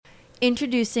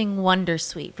Introducing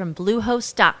Wondersuite from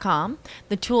Bluehost.com,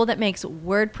 the tool that makes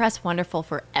WordPress wonderful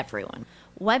for everyone.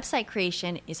 Website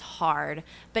creation is hard,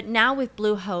 but now with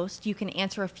Bluehost, you can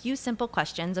answer a few simple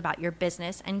questions about your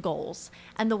business and goals,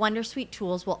 and the Wondersuite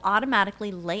tools will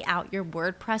automatically lay out your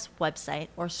WordPress website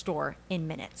or store in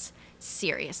minutes.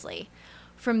 Seriously.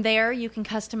 From there, you can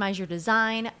customize your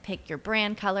design, pick your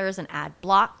brand colors, and add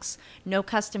blocks. No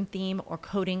custom theme or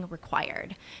coding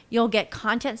required. You'll get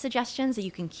content suggestions that you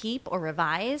can keep or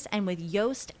revise, and with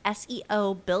Yoast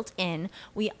SEO built in,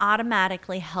 we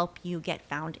automatically help you get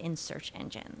found in search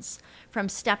engines. From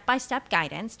step-by-step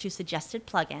guidance to suggested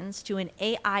plugins to an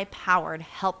AI-powered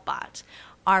help bot,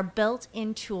 our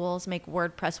built-in tools make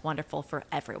WordPress wonderful for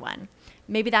everyone.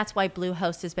 Maybe that's why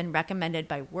Bluehost has been recommended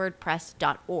by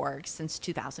WordPress.org since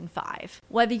 2005.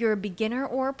 Whether you're a beginner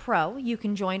or a pro, you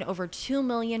can join over 2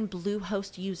 million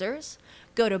Bluehost users.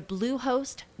 Go to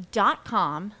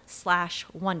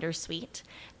bluehost.com/wondersuite.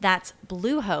 That's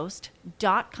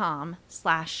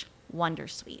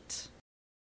bluehost.com/wondersuite.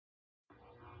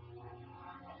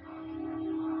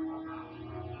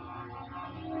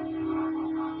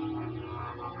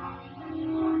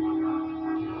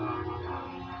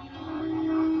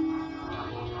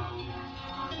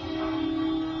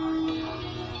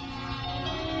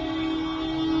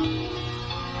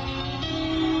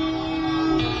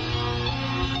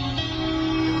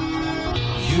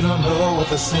 You don't know what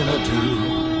the sinner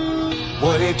do,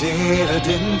 what he did or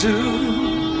didn't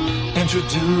do.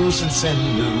 Introduce and send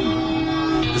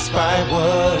new, despite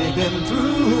what he been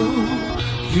through.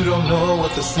 You don't know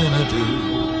what the sinner do,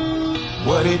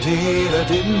 what he did or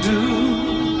didn't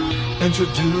do.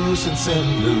 Introduce and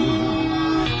send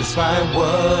new, despite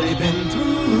what he been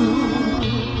through.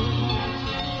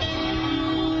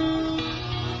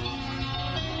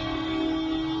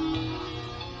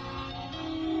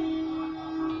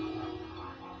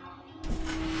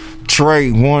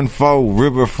 Trey 1-4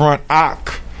 Riverfront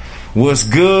Ock. What's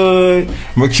good?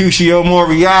 Mercutio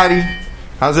Moriarty.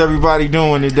 How's everybody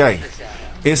doing today?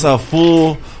 It's a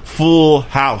full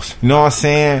house. You know what I'm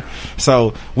saying?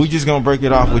 So we just gonna break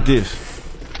it off with this.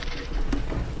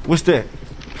 What's that?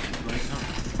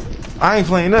 I ain't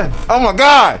playing nothing. Oh my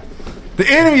God! The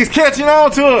enemy's catching on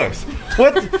to us.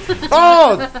 What?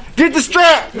 Oh! Get the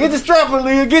strap! Get the strap,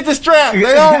 Aaliyah! Get the strap!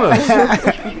 They on us!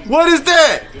 What is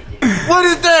that? What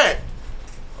is that?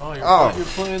 Oh, you're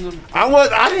playing them.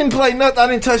 I didn't play nothing. I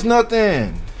didn't touch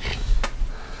nothing.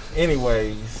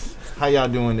 Anyways, how y'all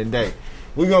doing today?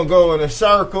 We're gonna go in a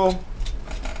circle.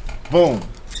 Boom.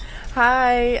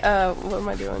 Hi, what am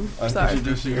I doing? Sorry.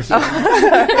 Introduce yourself.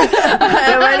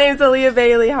 Hi, my name's Aaliyah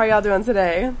Bailey. How are y'all doing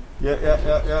today?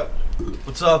 Yeah.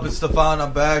 What's up? It's Stefan.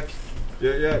 I'm back.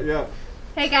 Yeah.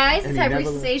 Hey guys, it's Hyper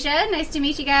Asia. Nice to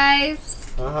meet you guys.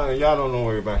 Y'all don't know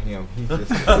about him. He's just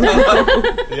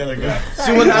the other guy.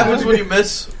 See what happens when you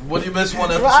miss one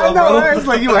episode, I know, bro? it's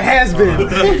like you a has-been.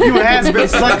 You a has-been,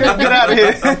 sucker. Get out of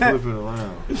here. I'm flipping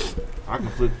around. I can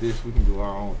flip this. We can do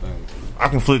our own thing. I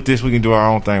can flip this. We can do our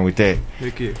own thing with that.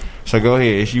 Heck yeah. So go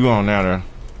ahead. It's you on now, there.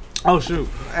 Oh, shoot.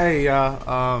 Hey,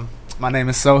 y'all. My name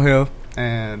is Sohail,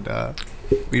 and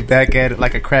we back at it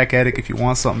like a crack addict. If you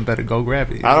want something better, go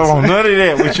grab it. I don't know none of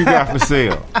that. What you got for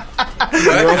sale?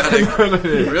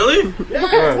 Really?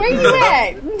 Yeah, where you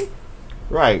at?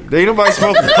 Right. Ain't nobody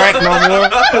smoking crack no more.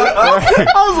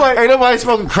 I was like, ain't nobody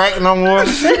smoking crack no more.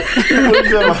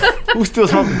 Who's still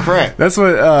smoking crack? That's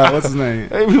what, what's his name?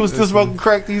 Hey, people still smoking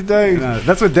crack these days.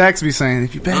 That's what Dax be saying.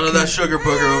 If you back None of that sugar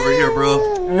booger over here,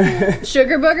 bro.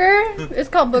 Sugar booger? It's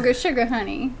called booger sugar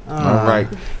honey. All right.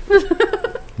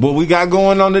 What we got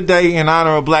going on today in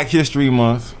honor of Black History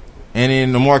Month, and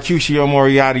in the Mercutio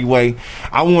Moriarty way,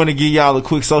 I want to give y'all a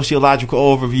quick sociological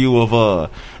overview of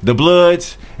the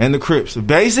Bloods and the Crips.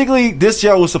 Basically, this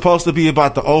show was supposed to be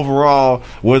about the overall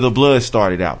where the Bloods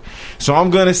started out. So I'm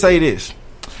going to say this.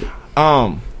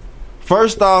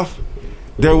 First off,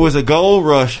 there was a gold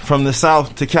rush from the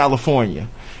South to California,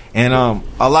 and a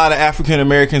lot of African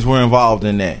Americans were involved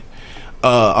in that.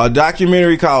 A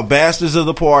documentary called Bastards of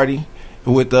the Party,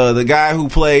 with the guy who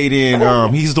played in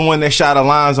he's the one that shot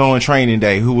Alonzo on Training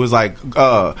Day, who was like,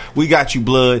 we got you,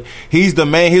 blood. He's the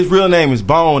man. His real name is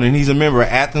Bone, and he's a member of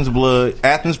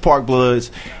Athens Park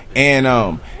Bloods,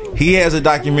 and he has a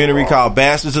documentary called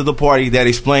Bastards of the Party that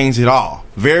explains it all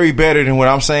very better than what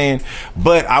I'm saying.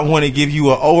 But I want to give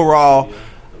you an overall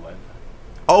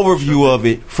overview of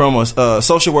it from a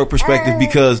social work perspective,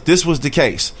 because this was the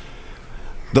case.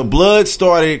 The Blood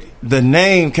started, the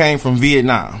name came from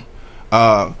Vietnam.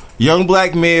 young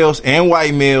black males and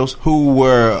white males who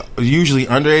were usually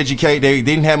undereducated. They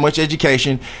didn't have much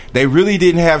education. They really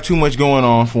didn't have too much going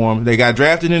on for them. They got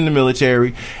drafted in the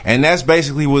military, and that's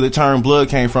basically where the term blood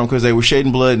came from, because they were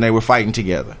shedding blood and they were fighting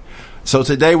together. So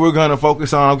today I'm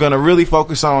going to really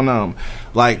focus on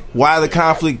like why the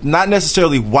conflict, not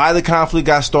necessarily why the conflict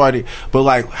got started, but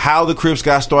like how the Crips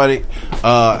got started,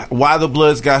 why the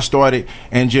Bloods got started,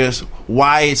 and just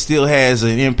why it still has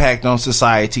an impact on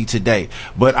society today.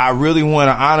 But I really want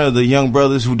to honor the young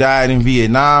brothers who died in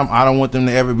Vietnam. I don't want them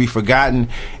to ever be forgotten.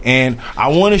 And I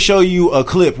want to show you a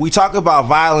clip. We talk about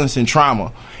violence and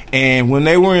trauma. And when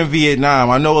they were in Vietnam,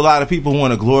 I know a lot of people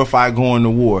want to glorify going to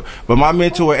war. But my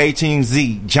mentor,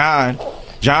 18Z,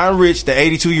 John Rich, the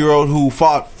 82-year-old who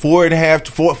fought four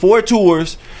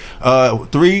tours,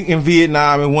 3 in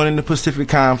Vietnam and 1 in the Pacific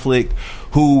conflict,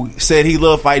 who said he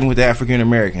loved fighting with African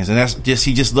Americans, and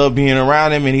he just loved being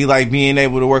around them, and he liked being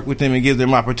able to work with them and give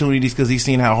them opportunities because he's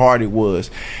seen how hard it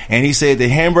was. And he said that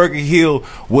Hamburger Hill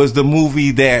was the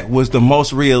movie that was the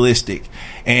most realistic.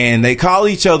 And they call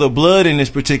each other blood in this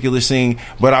particular scene,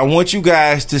 but I want you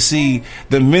guys to see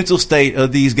the mental state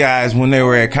of these guys when they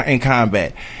were in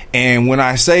combat. And when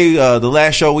I say the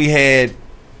last show we had,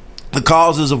 the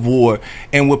causes of war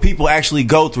and what people actually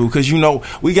go through, because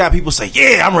we got people say,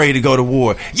 yeah, I'm ready to go to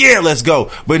war, yeah, let's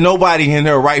go, but nobody in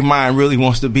their right mind really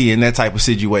wants to be in that type of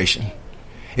situation.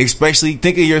 Especially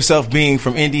think of yourself being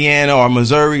from Indiana or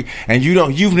Missouri, and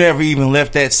you've never even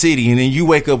left that city, and then you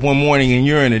wake up one morning and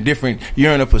you're in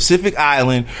a Pacific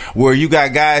island where you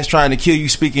got guys trying to kill you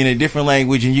speaking a different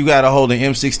language, and you got to hold an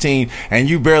M16 and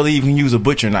you barely even use a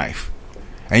butcher knife.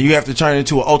 And you have to turn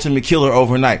into an ultimate killer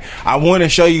overnight. I want to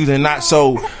show you the not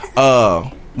so,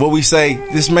 what we say,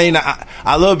 this may not,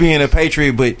 I love being a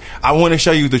patriot, but I want to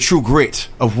show you the true grit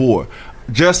of war.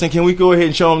 Justin, can we go ahead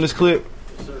and show him this clip?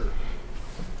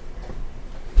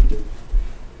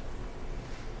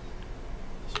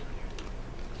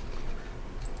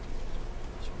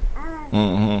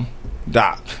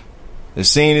 Doc. The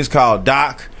scene is called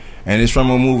Doc, and it's from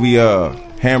a movie,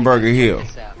 Hamburger Hill.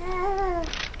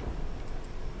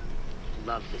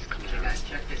 Love this Camaro. Guys,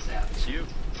 check this out. It's you.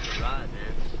 It's the ride,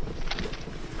 man.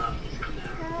 Love this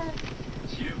Camaro.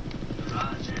 It's you. The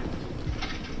ride, man.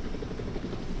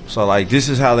 So, like, this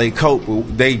is how they cope.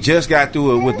 They just got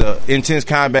through it with the intense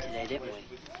combat. They didn't win.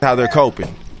 How they're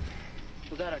coping.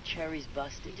 We got our cherries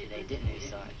busted today, didn't we,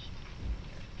 Sarge?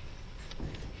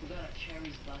 We got our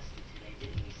cherries busted today,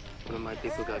 didn't we, Sarge? One of my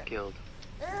people got killed.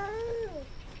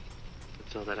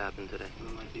 That's all that happened today.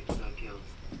 One of my people got killed.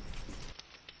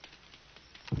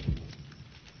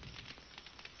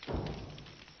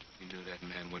 You knew that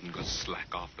man wasn't going to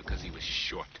slack off because he was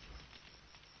short.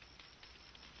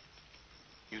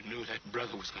 You knew that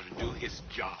brother was going to do his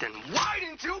job. Then why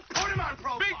didn't you put him on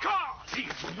profile? Because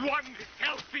he's one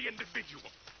healthy individual.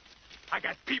 I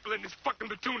got people in this fucking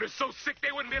platoon that's so sick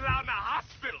they wouldn't be allowed in a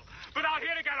hospital. But out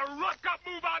here they got to ruck up,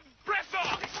 move out, and press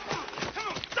off. Come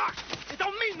on, Doc. It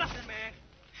don't mean nothing, man.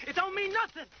 It don't mean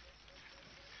nothing.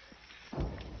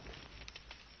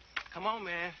 Come on,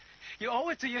 man. You owe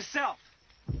it to yourself.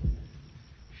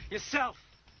 Yourself.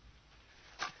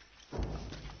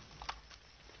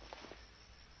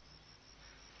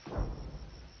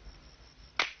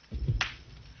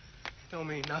 Don't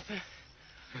mean nothing.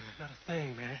 Not a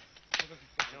thing, man.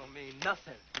 Don't mean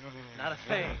nothing. Not a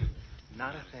thing.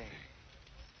 Not a thing.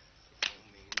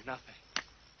 Don't mean nothing.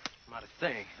 Not a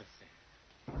thing.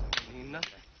 Don't mean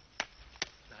nothing.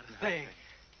 Not a thing.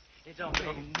 It don't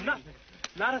mean nothing.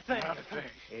 Not a thing.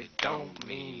 It don't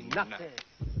mean nothing.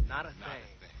 Not a thing.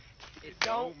 It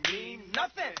don't mean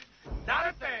nothing. Not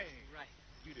a thing. Right.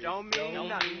 Don't mean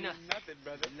nothing,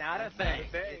 brother. Not a thing.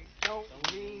 It don't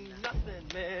mean nothing,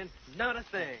 man. Not a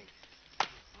thing. All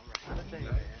right. Not a thing,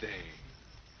 man.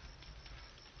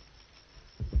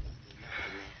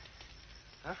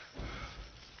 Huh?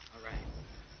 All right.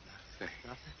 Not a thing.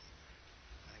 Nothing.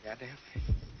 Not a goddamn thing.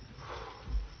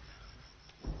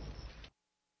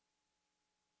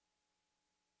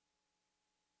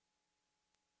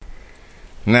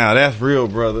 Now that's real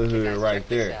brotherhood right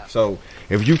there. So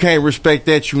if you can't respect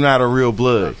that, you're not a real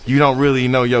blood. You don't really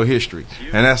know your history,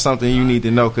 and that's something you need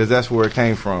to know because that's where it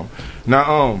came from.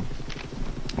 Now,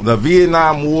 the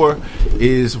Vietnam War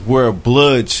is where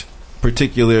Bloods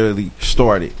particularly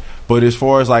started. But as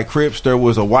far as like Crips, there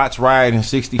was a Watts riot in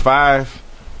 '65,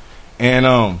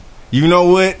 and you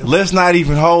know what? Let's not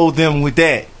even hold them with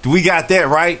that. We got that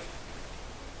right.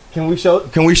 Can we show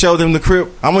them the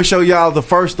Crip? I'm gonna show y'all the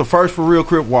first for real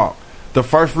Crip walk. The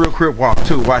first real Crip walk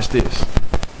too. Watch this.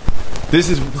 This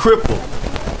is Cripple.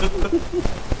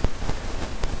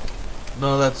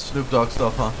 None of that Snoop Dogg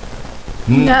stuff, huh?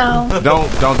 No. Don't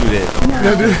do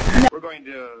that. We're going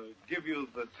to give you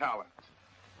the talent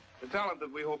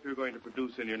that we hope you're going to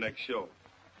produce in your next show.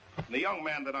 And the young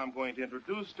man that I'm going to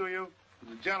introduce to you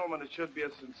is a gentleman that should be a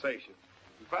sensation.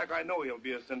 In fact, I know he'll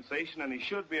be a sensation, and he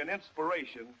should be an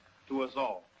inspiration to us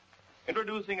all.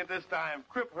 Introducing at this time,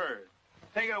 Crip Hurd.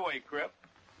 Take it away, Crip.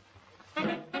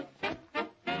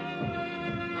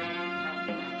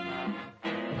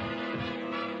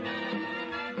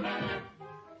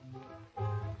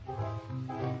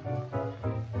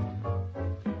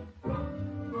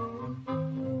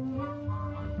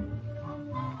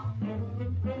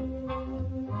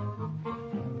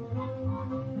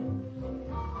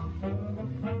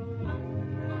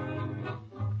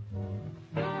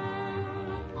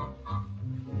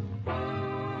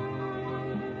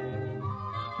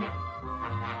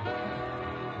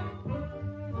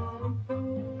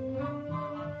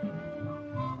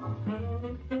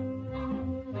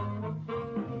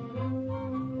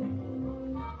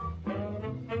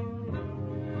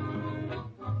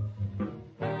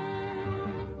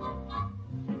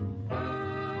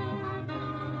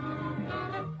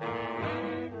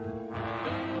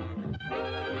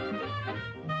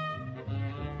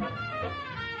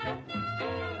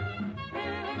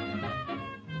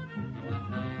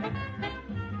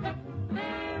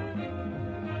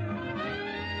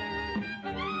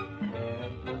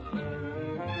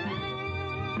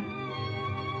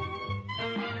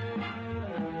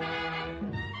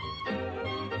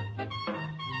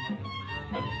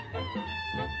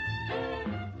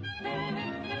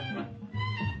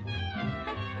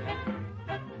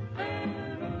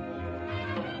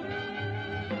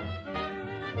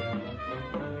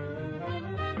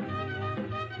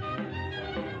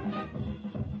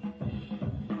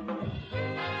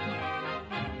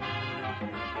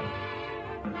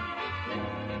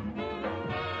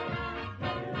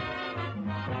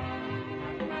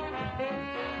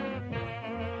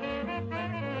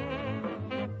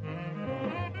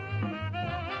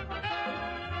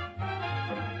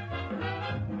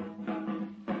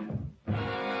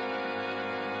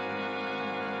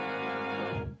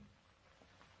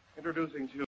 Introducing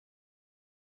to you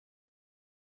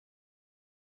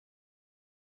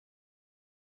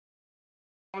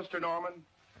Mr. Norman,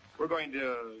 we're going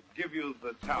to give you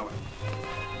the talent.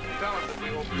 The talent that we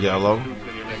hope you Yellow. produce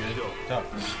in your next show.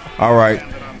 All right.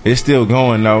 It's still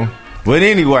going, though. But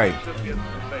anyway,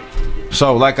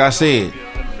 so like I said,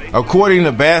 according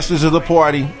to Bastards of the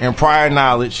Party and prior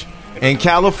knowledge, in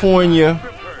California,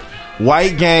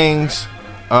 white gangs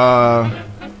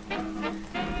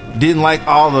didn't like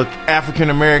all the African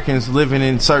Americans living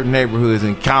in certain neighborhoods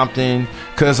in Compton,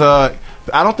 because I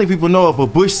don't think people know it, but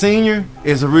Bush Sr.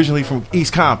 is originally from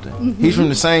East Compton. Mm-hmm. He's from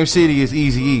the same city as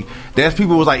Eazy-E. That's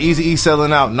people was like Eazy-E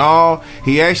selling out. No,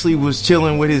 he actually was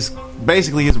chilling with his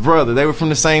brother. They were from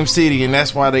the same city, and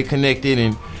that's why they connected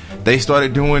and they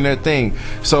started doing their thing.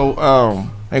 So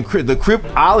and the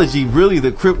Cripology, really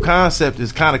the Crip concept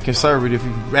is kind of conservative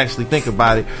if you actually think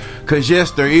about it, because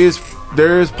yes, there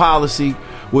is policy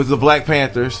with the Black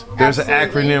Panthers. There's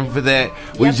Absolutely. an acronym for that.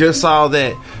 We just saw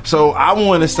that. So I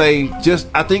want to say,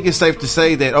 I think it's safe to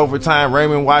say that over time,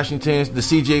 Raymond Washington's, the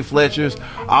C.J. Fletchers,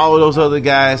 all of those other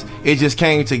guys, it just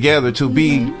came together to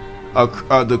be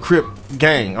the Crip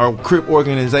gang or Crip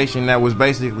organization that was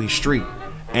basically street.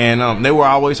 And they were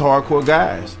always hardcore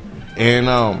guys.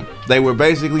 And they were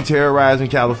basically terrorizing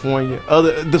California.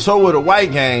 So were the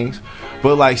white gangs.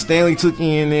 But like Stanley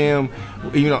Tookie and them,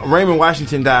 Raymond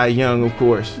Washington died young, of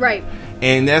course. Right.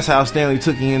 And that's how Stanley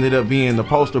Tookie ended up being the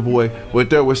poster boy,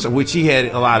 which he had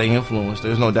a lot of influence.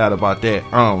 There's no doubt about that.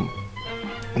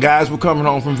 Guys were coming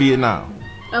home from Vietnam.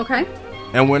 Okay.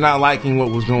 And we're not liking what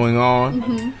was going on.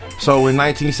 Mm-hmm. So in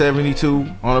 1972,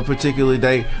 on a particular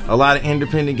day, a lot of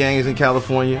independent gangs in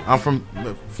California. I'm from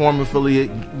former affiliate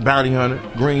Bounty Hunter,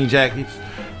 Green Jackets,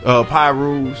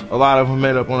 Pyrus. A lot of them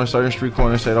met up on a certain street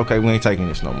corner and said, okay, we ain't taking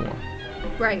this no more.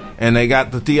 Right. And they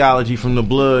got the theology from the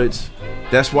Bloods.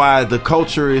 That's why the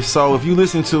culture is so. If you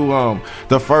listen to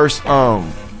the first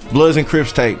Bloods and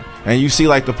Crips tape, and you see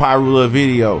like the Pyrula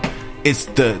video, it's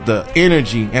the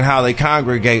energy and how they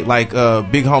congregate. Like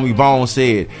Big Homie Bone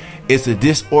said, it's a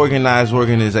disorganized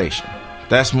organization.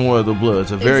 That's more of the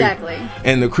Bloods. Exactly.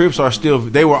 And the Crips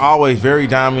they were always very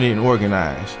dominant and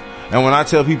organized. And when I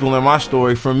tell people in my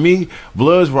story, for me,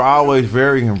 Bloods were always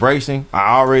very embracing.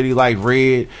 I already liked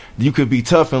Red. You could be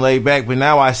tough and laid back, but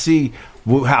now I see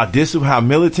how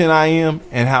militant I am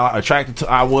and how attracted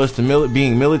I was to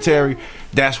being military.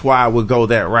 That's why I would go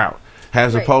that route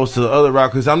as opposed to the other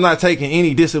route, because I'm not taking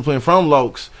any discipline from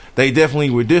Lokes. They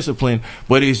definitely were disciplined,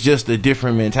 but it's just a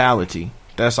different mentality.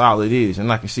 That's all it is,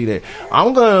 and I can see that.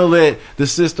 I'm gonna let the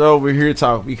sister over here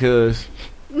talk because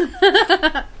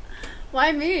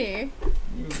Why me?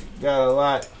 you got a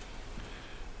lot.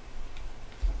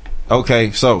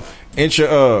 Okay, so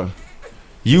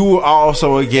you were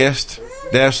also a guest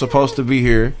that's supposed to be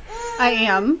here. I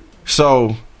am.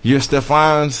 So you're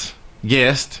Stefan's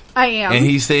guest. I am. And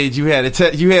he said you had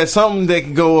you had something that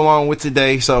could go along with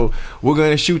today. So we're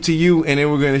gonna shoot to you, and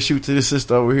then we're gonna shoot to the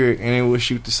sister over here, and then we'll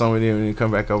shoot to some of them, and then come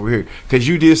back over here because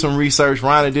you did some research.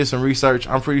 Rhonda did some research.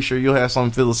 I'm pretty sure you'll have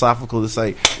something philosophical to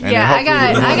say. And yeah, I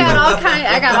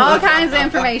got all kinds of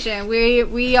information.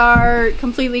 We are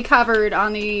completely covered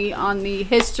on the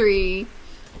history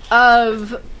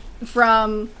of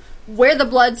from where the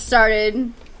Bloods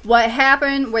started, what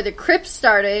happened, where the Crips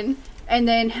started. And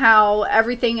then how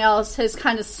everything else has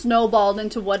kind of snowballed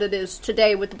into what it is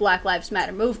today with the Black Lives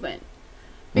Matter movement.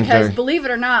 Because believe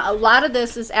it or not, a lot of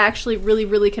this is actually really,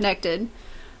 really connected.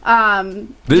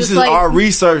 This is our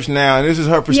research now, and this is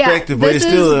her perspective. But it's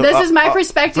still this is my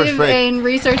perspective and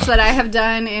research that I have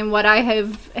done and what I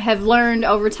have learned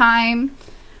over time.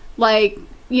 Like,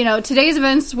 you know, today's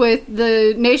events with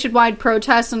the nationwide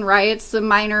protests and riots, the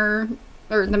Mirror,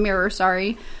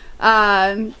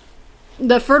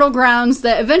 the fertile grounds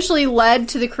that eventually led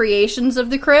to the creations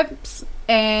of the Crips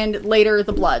and later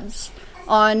the Bloods.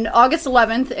 On August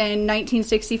 11th in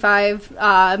 1965,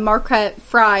 Marquette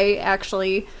Fry,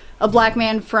 actually, a black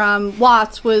man from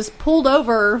Watts, was pulled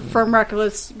over from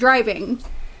reckless driving.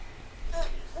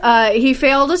 He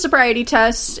failed a sobriety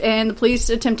test, and the police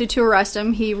attempted to arrest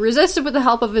him. He resisted with the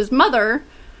help of his mother,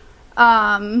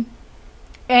 and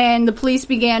the police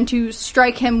began to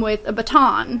strike him with a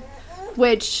baton.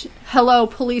 Which, hello,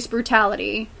 police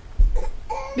brutality.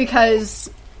 Because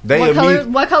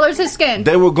what color is his skin?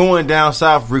 They were going down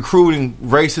south recruiting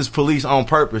racist police on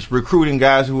purpose, recruiting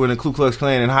guys who were in the Ku Klux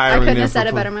Klan and hiring them. I couldn't have said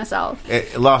it better myself.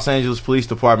 At Los Angeles Police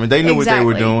Department. They knew what they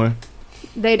were doing.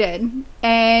 They did.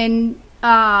 And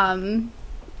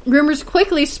rumors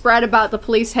quickly spread about the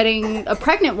police hitting a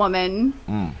pregnant woman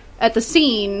at the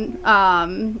scene,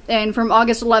 and from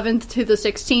August 11th to the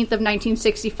 16th of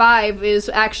 1965 is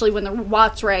actually when the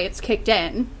Watts riots kicked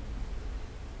in.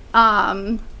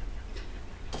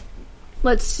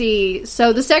 Let's see.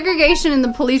 So the segregation and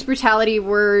the police brutality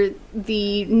were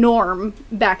the norm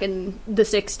back in the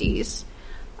 60s.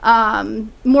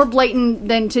 More blatant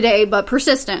than today, but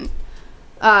persistent.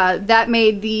 That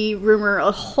made the rumor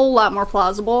a whole lot more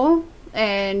plausible,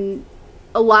 and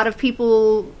a lot of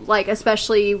people, like,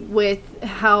 especially with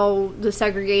how the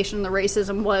segregation, the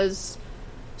racism was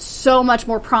so much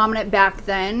more prominent back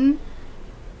then,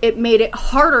 it made it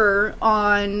harder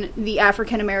on the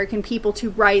African American people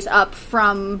to rise up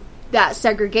from that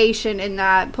segregation and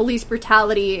that police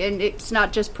brutality. And it's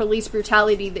not just police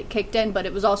brutality that kicked in, but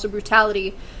it was also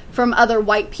brutality from other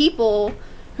white people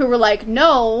who were like,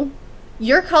 no,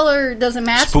 your color doesn't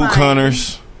match Spook mine.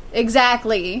 hunters.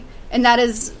 Exactly. And that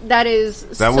was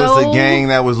the gang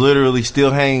that was literally still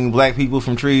hanging black people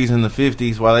from trees in the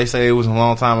 50s, while they say it was a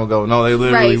long time ago. No, they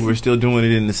literally were still doing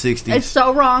it in the 60s. It's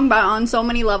so wrong on so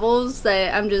many levels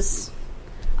that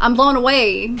I'm blown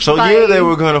away. So they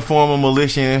were going to form a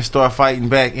militia and start fighting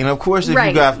back. And of course, if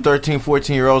you got 13,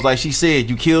 14-year-olds, like she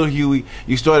said, you killed Huey,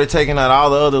 you started taking out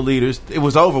all the other leaders, it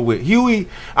was over with. Huey,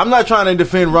 I'm not trying to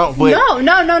defend Rump, but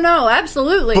no,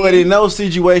 absolutely. But in those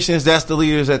situations, that's the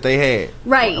leaders that they had.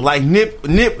 Right. Like Nip,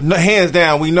 hands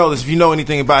down, we know this. If you know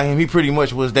anything about him, he pretty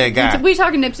much was that guy. We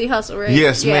talking Nipsey Hussle, right?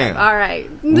 Yes, ma'am. All right.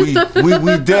 we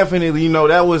definitely,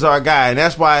 that was our guy. And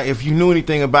that's why if you knew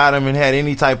anything about him and had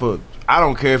any type of, I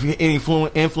don't care if he had any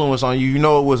influence on you, you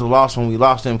know it was a loss when we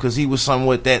lost him, because he was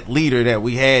somewhat that leader that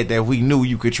we had that we knew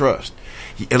you could trust.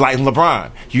 Like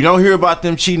LeBron. You don't hear about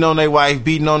them cheating on their wife,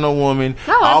 beating on no woman,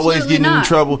 always getting in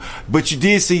trouble. But you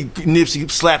did see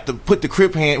Nipsey put the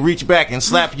Crip hand, reach back and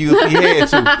slap you if he had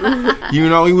to.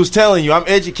 He was telling you, I'm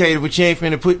educated, but you ain't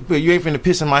finna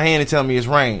piss in my hand and tell me it's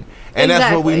rain. And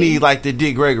that's what we need, like the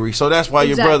Dick Gregory. So that's why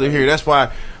your brother here. That's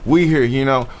why we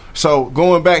here, So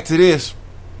going back to this,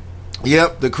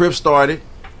 the Crips started.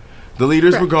 The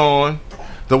leaders were gone.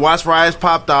 The Watts riots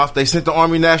popped off. They sent the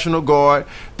Army National Guard.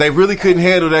 They really couldn't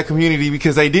handle that community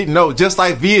because they didn't know. Just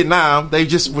like Vietnam, they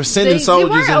just were sending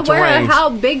soldiers into range. They weren't aware of how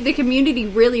big the community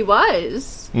really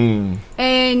was.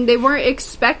 And they weren't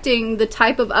expecting the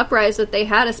type of uprising that they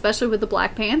had, especially with the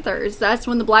Black Panthers. That's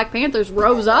when the Black Panthers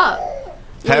rose up.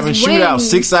 Having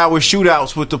shootouts, 6-hour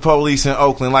shootouts with the police in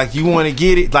Oakland. Like, you want to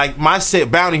get it? Like, my set,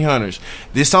 Bounty Hunters.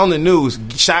 This on the news.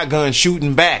 Shotgun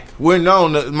shooting back. We're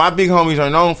known. My big homies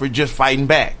are known for just fighting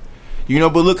back. You know,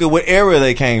 but look at what era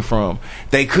they came from.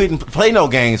 They couldn't play no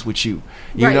games with you.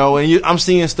 You Right. know, and I'm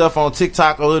seeing stuff on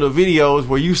TikTok or little videos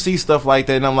where you see stuff like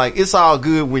that, and I'm like, it's all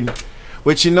good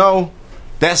but you know,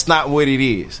 that's not what it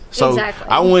is. So Exactly.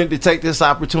 I wanted to take this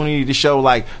opportunity to show,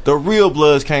 like, the real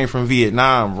Bloods came from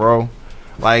Vietnam, bro.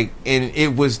 Like, and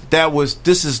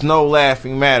this is no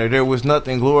laughing matter. There's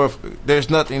nothing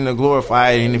to glorify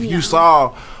it. And if you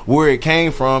saw where it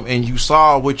came from and you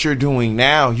saw what you're doing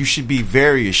now, you should be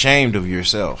very ashamed of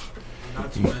yourself.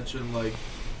 Not to mention, like,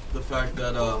 the fact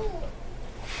that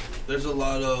there's a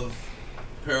lot of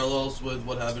parallels with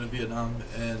what happened in Vietnam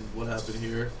and what happened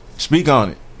here. Speak on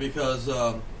it. Because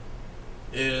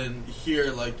in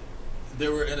here, like,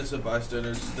 there were innocent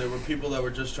bystanders. There were people that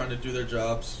were just trying to do their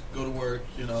jobs, go to work,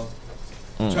 you know,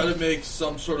 try to make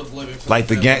some sort of living. Like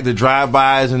the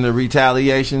drive-bys and the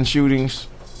retaliation shootings.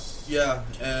 Yeah,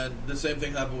 and the same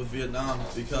thing happened with Vietnam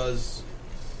because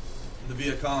the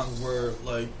Viet Cong were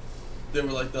like, they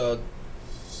were like the.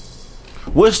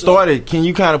 What started? Can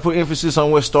you kind of put emphasis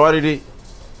on what started it?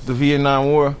 The Vietnam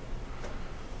War.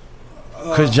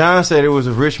 Because John said it was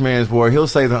a rich man's war. He'll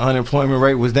say the unemployment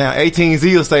rate was down.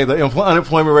 18Z will say the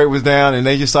unemployment rate was down, and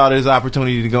they just saw this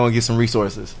opportunity to go and get some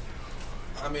resources.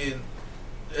 I mean,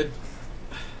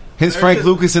 hence Frank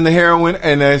Lucas and the heroin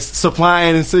and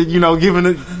supplying and you know giving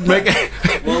it.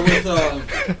 Well, with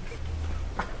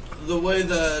the way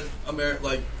that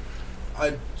like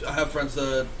I have friends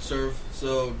that serve,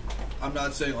 so I'm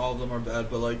not saying all of them are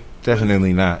bad, but like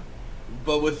definitely not.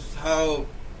 But with how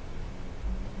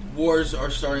wars are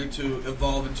starting to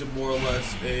evolve into more or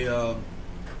less a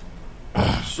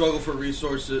struggle for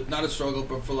resources, not a struggle,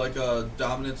 but for like a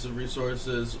dominance of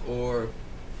resources, or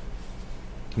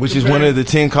which is one of the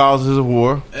 10 causes of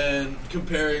war. And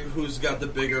comparing who's got the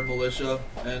bigger militia,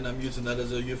 and I'm using that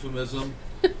as a euphemism.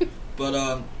 But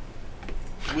I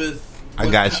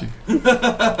got you.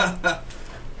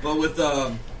 But with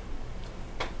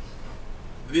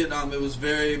Vietnam, it was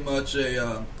very much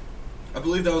a. I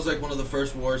believe that was like one of the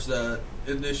first wars that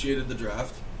initiated the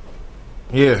draft.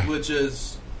 Yeah. Which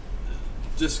is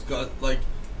just like,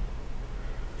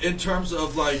 in terms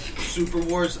of like super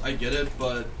wars, I get it,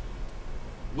 but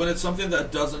when it's something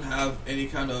that doesn't have any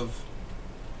kind of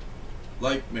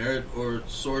like merit or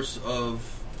source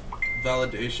of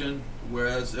validation,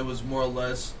 whereas it was more or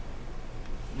less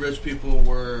rich people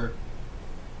were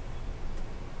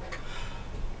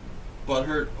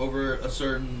butthurt over a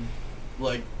certain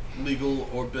like legal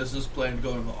or business plan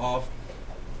going off,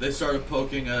 they started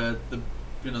poking at the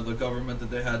government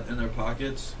that they had in their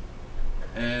pockets,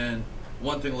 and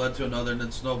one thing led to another, and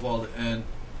it snowballed. And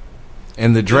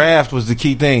the draft was the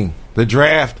key thing. The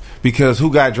draft, because who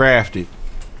got drafted?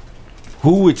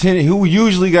 Who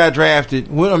usually got drafted?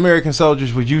 What American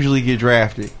soldiers would usually get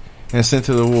drafted and sent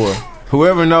to the war?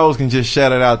 Whoever knows can just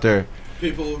shout it out there.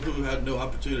 People who had no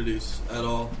opportunities at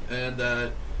all, and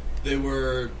that they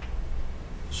were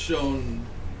shown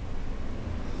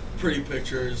pretty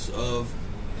pictures of,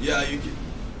 yeah,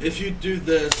 if you do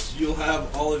this, you'll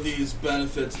have all of these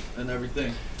benefits and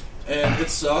everything, and it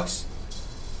sucks,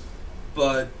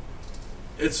 but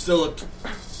it's still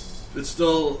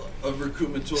a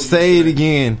recruitment tool. Say it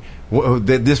again.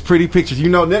 This pretty picture. You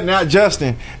know, now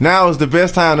Justin, now is the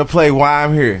best time to play Why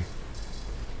I'm Here.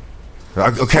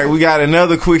 Okay, we got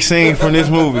another quick scene from this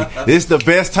movie. This is the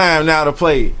best time now to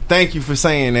play it. Thank you for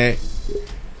saying that.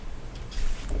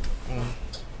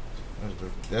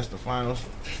 That's the final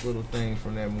little thing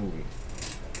from that movie.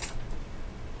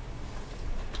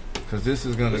 Because this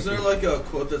is going to... Is there like a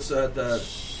quote that said that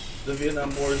the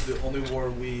Vietnam War is the only war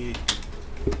we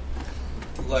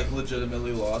like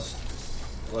legitimately lost?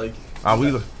 Like...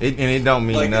 it don't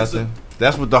mean like nothing.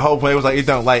 That's what the whole play was like. It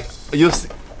don't like... You'll see,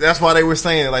 that's why they were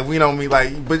saying it. Like, we don't mean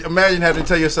like... But imagine having to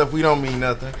tell yourself we don't mean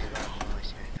nothing.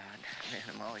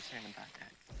 I'm always hearing about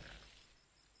that.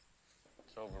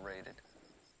 It's overrated.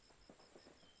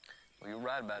 Well, you're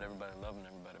right about everybody loving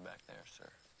everybody back there, sir.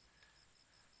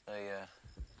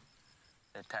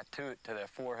 They tattoo it to their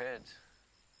foreheads.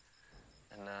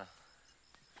 And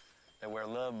they wear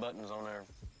love buttons on their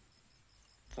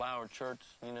flowered shirts,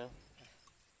 you know.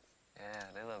 Yeah,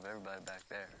 they love everybody back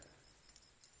there.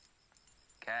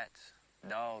 Cats,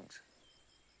 dogs,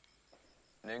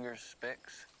 niggers,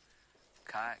 spicks,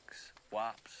 kikes,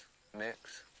 wops,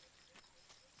 micks,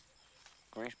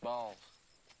 grease balls.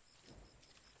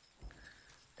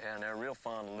 Yeah, and they're real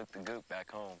fond to lick the goop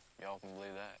back home. Y'all can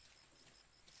believe that.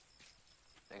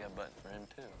 They got buttons for him,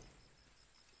 too.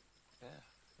 Yeah.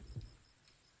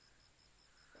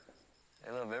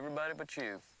 They love everybody but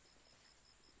you.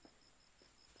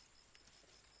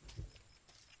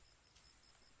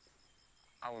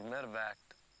 I was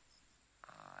medevaced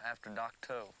after Doc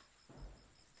Toe.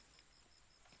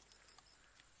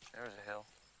 There's a hill.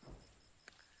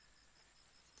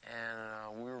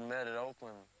 And we were met at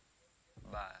Oakland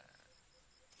by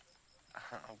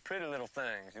pretty little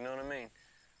things, you know what I mean?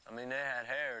 I mean, they had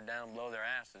hair down below their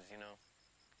asses, you know.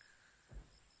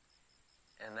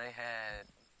 And they had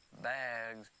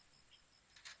bags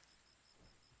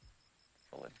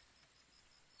full of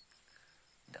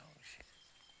dog shit.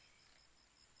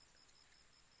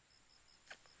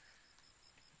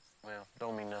 Well,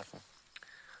 don't mean nothing.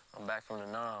 I'm back from the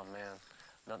Nam, man.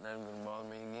 Nothing ever gonna bother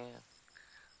me again.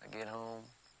 I get home.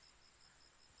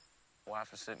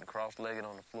 Wife is sitting cross-legged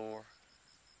on the floor.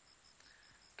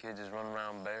 Kids is running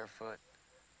around barefoot.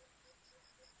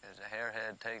 There's a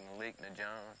hairhead taking a leak in the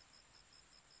john.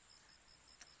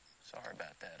 Sorry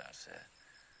about that, I said.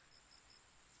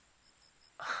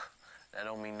 That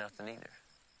don't mean nothing either.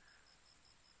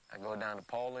 I go down to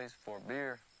Paulie's for a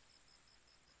beer.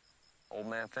 Old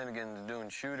man Finnegan's doing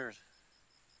shooters.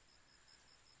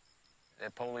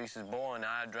 That police is boy in the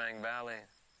Idrang Valley.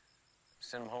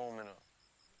 Sent him home in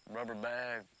a rubber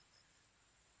bag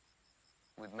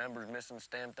with members missing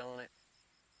stamped on it.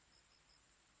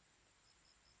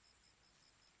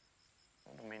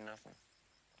 Don't mean nothing.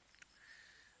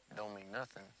 Don't mean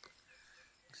nothing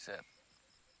except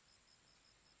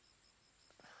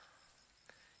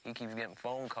he keeps getting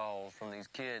phone calls from these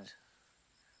kids,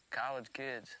 college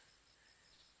kids,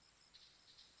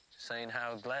 saying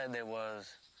how glad they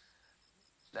was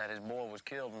that his boy was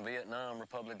killed in Vietnam,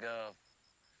 Republic of,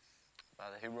 by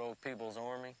the heroic People's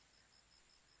Army.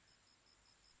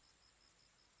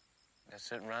 They're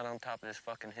sitting right on top of this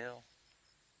fucking hill.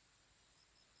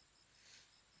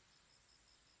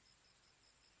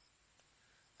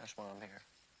 That's why I'm here.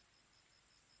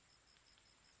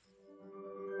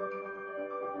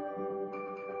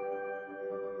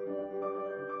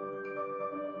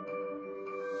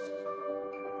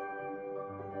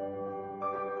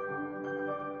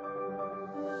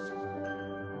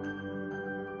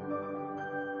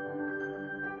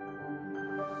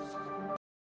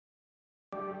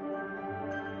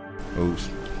 Oops.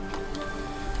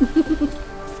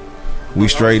 We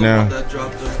straight now. That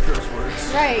dropped those curse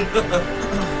words. Right.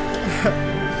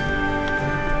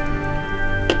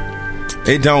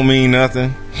 It don't mean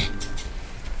nothing.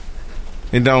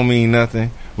 It don't mean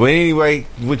nothing. But anyway,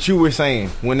 what you were saying,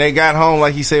 when they got home,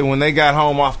 like you said, when they got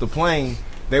home off the plane,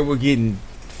 they were getting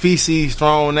feces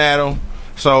thrown at them.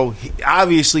 So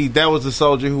obviously that was a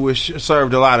soldier who was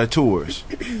served a lot of tours.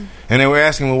 And they were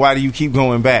asking, well, why do you keep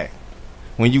going back?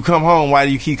 When you come home, why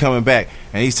do you keep coming back?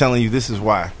 And he's telling you this is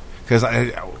why. Because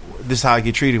this is how I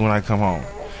get treated when I come home.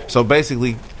 So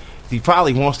basically, he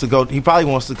probably wants to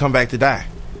come back to die.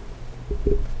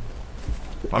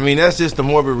 I mean, that's just the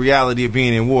morbid reality of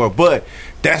being in war. But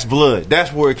that's blood.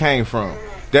 That's where it came from.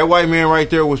 That white man right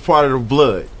there was part of the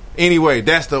blood. Anyway,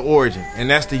 that's the origin. And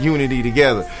that's the unity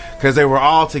together. Because they were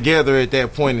all together at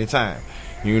that point in time.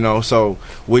 You know, so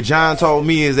what John told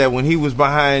me is that when he was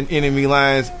behind enemy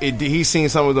lines, he seen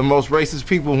some of the most racist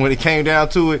people. When it came down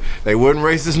to it, they wasn't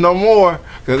racist no more,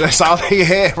 because that's all they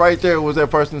had right there was that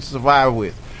person to survive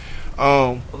with.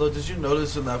 Although, did you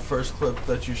notice in that first clip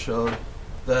that you showed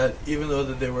that even though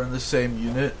that they were in the same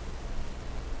unit,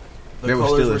 there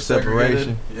was still a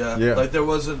separation? Yeah, like there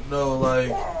wasn't no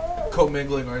like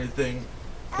commingling or anything.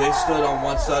 They stood on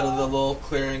one side of the little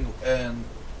clearing and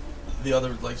the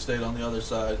other like stayed on the other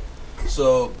side.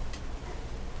 So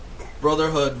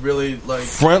brotherhood really like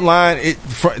frontline.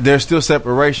 There's still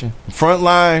separation.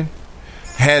 Frontline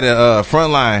had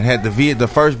the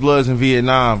first Bloods in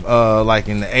Vietnam. Like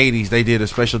in the 80s, they did a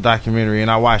special documentary, and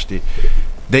I watched it.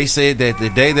 They said that the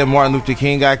day that Martin Luther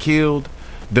King got killed,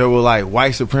 there were like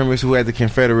white supremacists who had the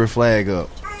Confederate flag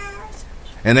up,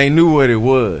 and they knew what it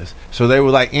was. So they were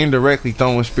like indirectly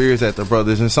throwing spears at the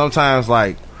brothers, and sometimes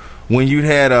like. When you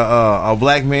had a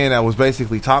black man that was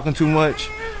basically talking too much,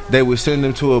 they would send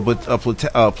him to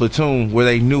a platoon where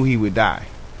they knew he would die.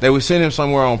 They would send him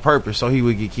somewhere on purpose so he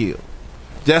would get killed.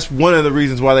 That's one of the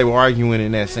reasons why they were arguing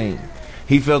in that scene.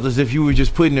 He felt as if you were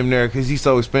just putting him there because he's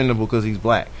so expendable because he's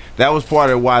black. That was part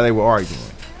of why they were arguing.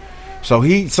 So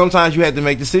sometimes you had to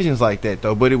make decisions like that,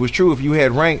 though. But it was true. If you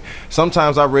had rank,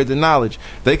 sometimes I read the knowledge,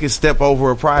 they could step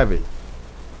over a private.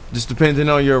 Just depending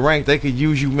on your rank, they could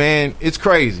use you, man. It's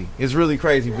crazy. It's really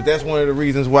crazy. But that's one of the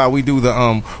reasons why we do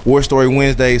the War Story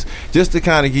Wednesdays, just to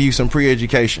kind of give you some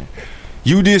pre-education.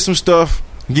 You did some stuff.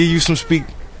 Give you some speak.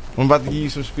 I'm about to give you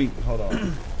some speak. Hold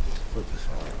on. Flip this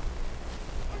on.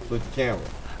 Flip the camera.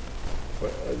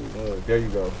 There you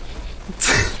go.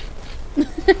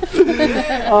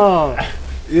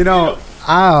 You know,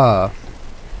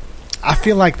 I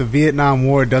feel like the Vietnam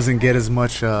War doesn't get as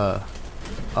much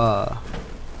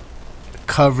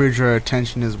coverage or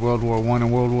attention as World War I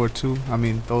and World War II. I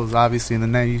mean, those obviously in the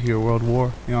name you hear World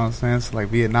War. You know what I'm saying? So like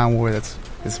Vietnam War,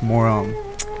 it's more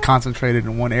concentrated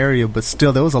in one area, but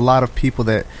still there was a lot of people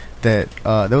that there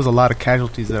was a lot of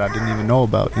casualties that I didn't even know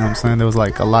about. You know what I'm saying? There was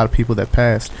like a lot of people that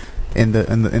passed in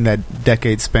that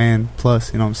decade span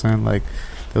plus. You know what I'm saying? Like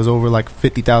there was over like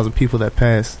 50,000 people that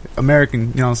passed. American,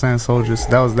 you know what I'm saying, soldiers.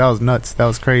 That was nuts. That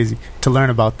was crazy to learn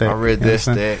about that. I read that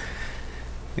stat.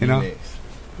 You know,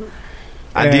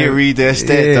 I did read that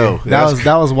stat though.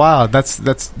 That was wild. That's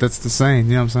insane.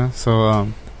 You know what I'm saying?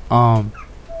 So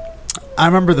I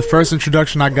remember the first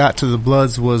introduction I got to the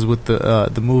Bloods was with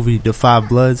the movie The Five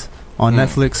Bloods on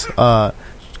Netflix.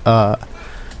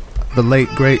 The late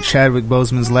great Chadwick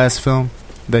Boseman's last film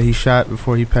that he shot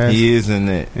before he passed. He is in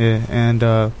it. Yeah, and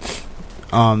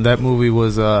that movie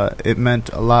was it meant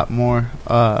a lot more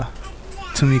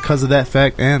to me because of that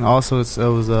fact, and also it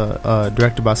was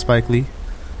directed by Spike Lee,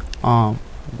 I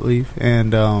believe,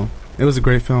 and it was a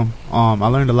great film. I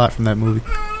learned a lot from that movie.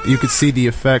 You could see the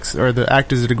effects, or the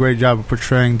actors did a great job of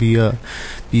portraying the.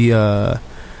 Is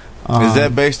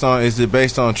it based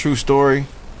on true story?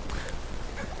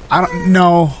 I don't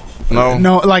know.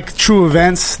 No, like true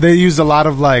events. They used a lot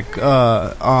of like. He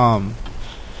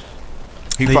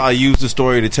probably used the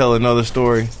story to tell another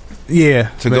story. Yeah,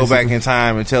 to basically go back in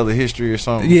time and tell the history or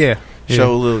something. Yeah,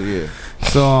 show a little. Yeah.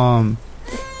 So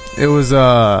it was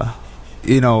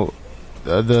you know.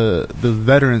 The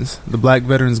veterans, the black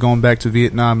veterans going back to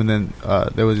Vietnam, and then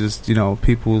there was just, you know,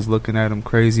 people was looking at them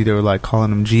crazy. They were like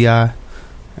calling them GI,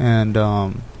 and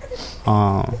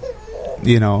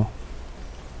you know,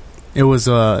 it was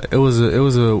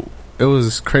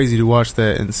crazy to watch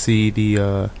that and see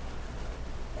the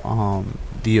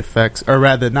effects, or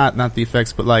rather not the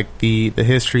effects, but like the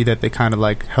history that they kind of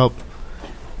like helped.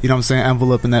 You know what I'm saying?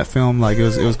 Envelope in that film, like it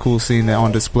was cool seeing that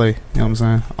on display. You know what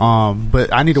I'm saying?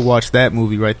 But I need to watch that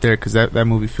movie right there because that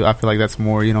movie I feel like that's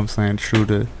more, you know what I'm saying, true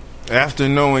to. After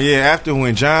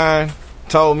when John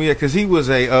told me that, because he was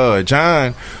he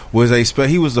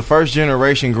was the first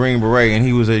generation Green Beret, and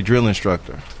he was a drill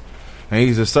instructor, and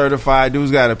he's a certified dude's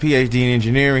got a PhD in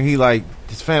engineering. He like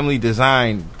his family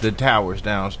designed the towers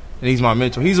down, and he's my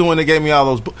mentor. He's the one that gave me all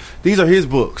those books. These are his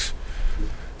books.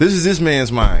 This is this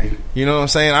man's mind. You know what I'm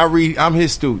saying? I'm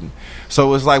his student.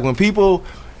 So it's like when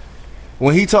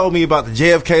he told me about the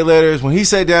JFK letters, when he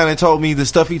sat down and told me the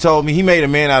stuff he told me, he made a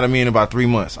man out of me in about 3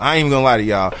 months. I ain't even gonna lie to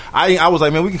y'all. I was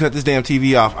like, man, we can cut this damn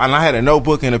TV off. And I had a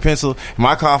notebook and a pencil and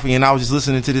my coffee, and I was just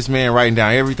listening to this man writing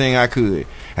down everything I could.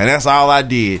 And that's all I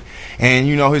did. And,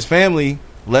 you know, his family,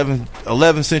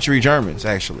 11th century Germans,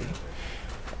 actually.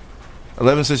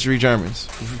 11th century Germans.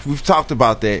 We've talked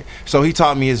about that. So he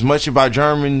taught me as much about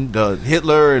German,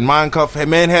 Hitler and Mein Kampf.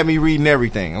 Man had me reading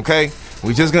everything, okay?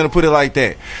 We're just going to put it like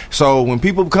that. So when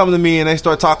people come to me and they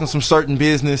start talking some certain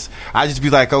business, I just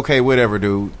be like, okay, whatever,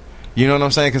 dude. You know what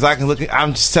I'm saying? Because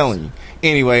I'm just telling you.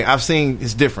 Anyway, I've seen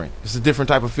it's different. It's a different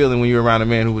type of feeling when you're around a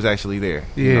man who was actually there.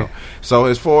 Yeah. You know? So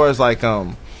as far as like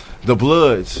the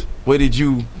Bloods, what did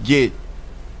you get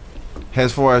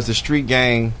as far as the street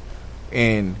gang?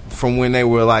 And from when they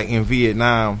were like in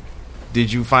Vietnam,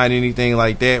 did you find anything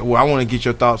like that? Well, I want to get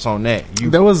your thoughts on that.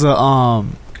 There was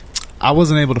I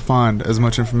wasn't able to find as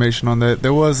much information on that.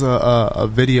 There was a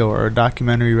video or a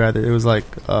documentary rather. It was like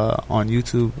on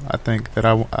YouTube, I think, that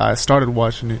I started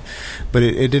watching it, but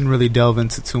it didn't really delve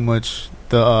into too much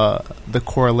the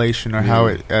correlation or how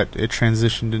it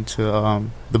transitioned into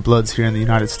the Bloods here in the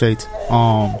United States.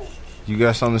 You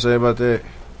got something to say about that?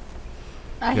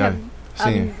 I have.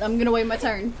 I'm gonna wait my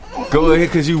turn. Go ahead,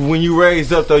 because when you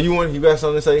raised up though, you got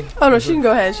something to say? Oh no, she can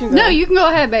go ahead. No, you can go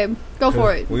ahead, babe. Go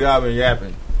for it. We all been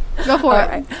yapping. Go for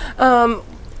it. Right.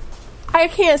 I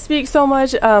can't speak so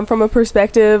much from a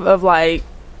perspective of like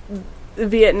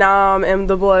Vietnam and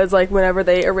the Bloods, like whenever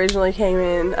they originally came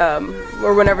in,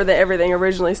 or whenever everything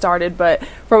originally started. But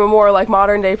from a more like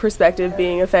modern day perspective,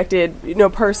 being affected, you know,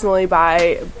 personally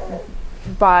by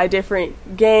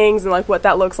different gangs and like what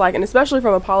that looks like, and especially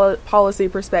from a policy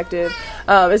perspective,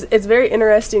 it's very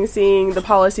interesting seeing the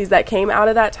policies that came out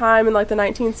of that time in like the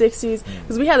 1960s,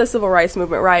 because we had the civil rights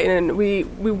movement, right? And we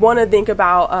want to think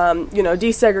about you know,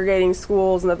 desegregating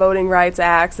schools and the Voting Rights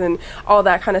Acts and all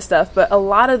that kind of stuff, but a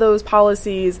lot of those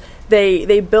policies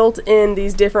they built in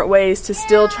these different ways to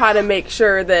still try to make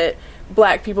sure that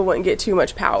black people wouldn't get too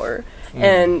much power.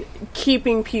 And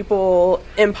keeping people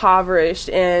impoverished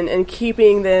and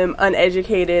keeping them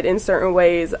uneducated in certain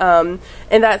ways. And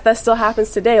that still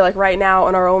happens today. Like right now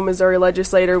in our own Missouri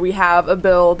legislature, we have a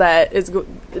bill that is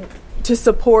to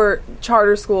support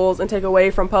charter schools and take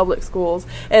away from public schools,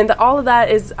 and all of that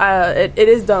is it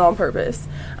is done on purpose.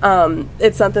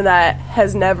 It's something that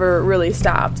has never really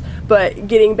stopped. But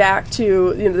getting back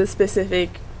to the specific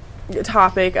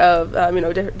topic of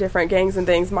different gangs and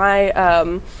things,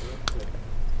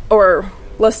 or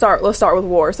let's start with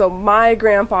war. So my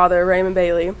grandfather, Raymond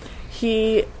Bailey,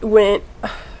 he went.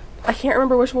 I can't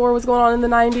remember which war was going on in the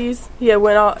 90s. He had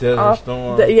went off.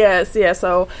 Yes.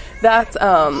 So that's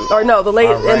the late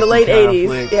Iraqi in the late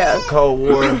conflict, 80s. Yeah, Cold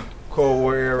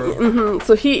War era. Mm-hmm.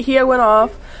 So he had went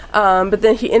off, but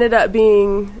then he ended up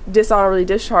being dishonorably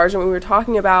discharged. And we were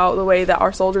talking about the way that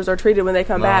our soldiers are treated when they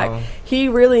come back. He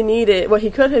really needed, what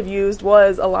he could have used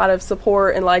was a lot of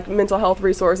support and like mental health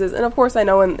resources. And of course, I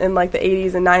know in like the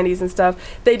 80s and 90s and stuff,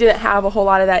 they didn't have a whole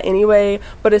lot of that anyway.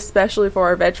 But especially for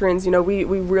our veterans, we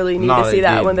really need to see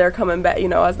that when they're coming back.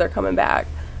 As they're coming back.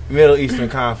 Middle Eastern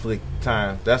conflict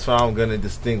time. That's what I'm going to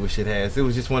distinguish it as. It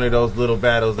was just one of those little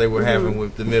battles they were having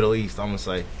with the Middle East, I'm going to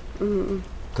say.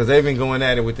 Because they've been going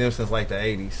at it with them since like the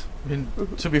 80s. I mean,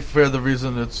 to be fair, the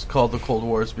reason it's called the Cold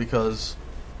War is because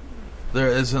there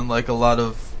isn't like a lot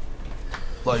of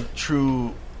like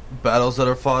true battles that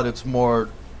are fought. It's more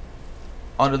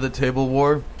under the table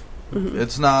war.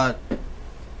 It's not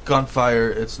gunfire.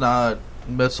 It's not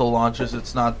missile launches.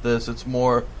 It's not this. It's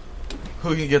more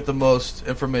who can get the most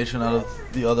information out of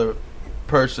the other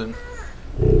person.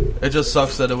 It just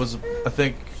sucks that it was, I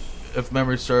think, if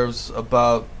memory serves,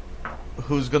 about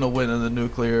who's going to win in the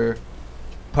nuclear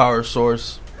power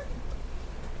source.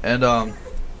 And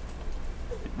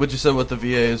what you said with the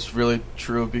VA is really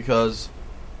true, because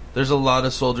there's a lot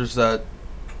of soldiers that,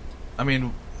 I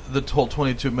mean, the whole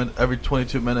every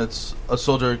 22 minutes, a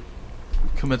soldier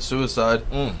commits suicide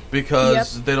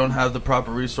because they don't have the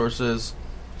proper resources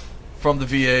from the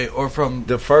VA or from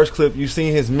the first clip. You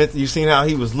seen how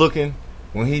he was looking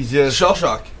when he just shell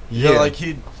shock. Yeah,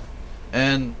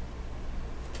 and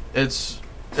it's.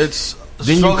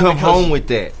 Then you come home with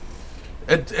that,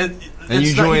 and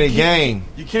you join a gang.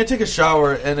 You can't take a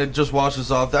shower and it just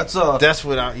washes off. That's a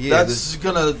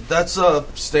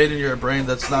state in your brain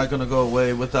that's not gonna go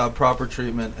away without proper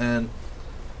treatment. And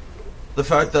the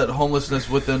fact that homelessness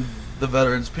within the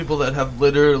veterans, people that have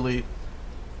literally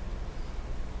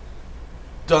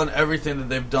done everything that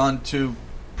they've done to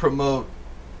promote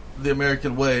the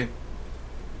American way,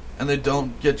 and they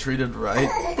don't get treated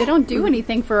right. They don't do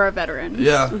anything for our veterans.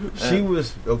 Yeah. She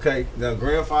was, okay, now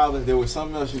grandfather, there was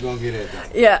something else you're going to get at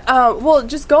that. Yeah, well,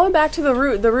 just going back to the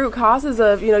root causes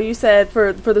of, you said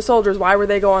for the soldiers, why were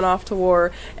they going off to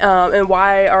war, and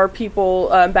why are people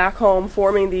back home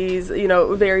forming these,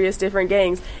 various different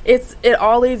gangs. It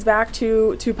all leads back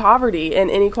to poverty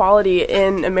and inequality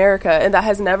in America, and that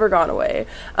has never gone away.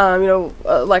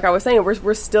 Like I was saying,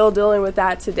 we're still dealing with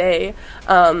that today.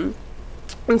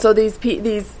 And so these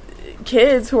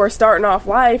kids who are starting off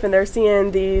life and they're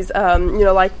seeing these,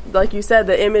 like you said,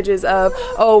 the images of,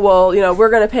 we're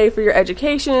going to pay for your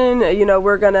education,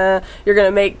 you're going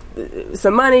to make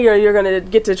some money, or you're going to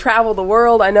get to travel the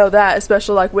world. I know that,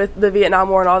 especially like with the Vietnam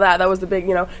War and all that, that was the big,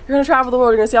 you're going to travel the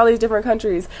world, you're going to see all these different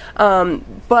countries.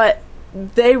 But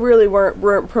they really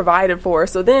weren't provided for.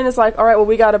 So then it's like, all right, well,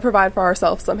 we got to provide for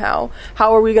ourselves somehow.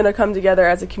 How are we going to come together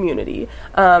as a community?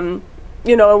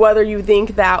 Whether you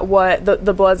think that what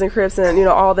the Bloods and Crips and,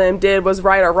 all of them did was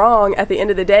right or wrong, at the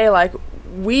end of the day, like,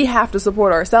 we have to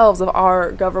support ourselves if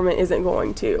our government isn't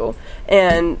going to.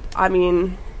 And, I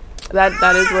mean, that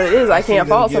is what it is. I can't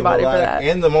fault somebody for that.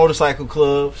 And the motorcycle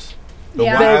clubs, the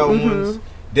wild ones.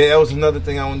 That was another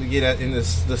thing I wanted to get at, in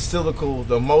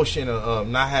the emotion of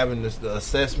not having the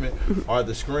assessment or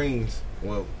the screens.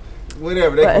 Well,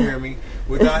 whatever, they can hear me.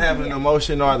 Without having an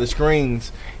emotion or the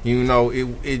screens,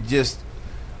 it just,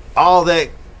 all that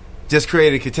just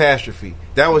created a catastrophe.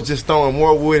 That was just throwing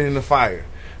more wood in the fire.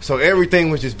 So everything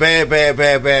was just bad. And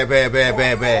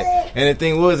the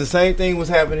thing was, the same thing was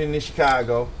happening in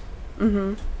Chicago.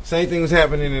 Same thing was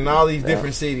happening in all these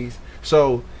different cities.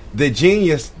 So the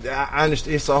genius, I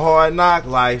understand, it's a hard knock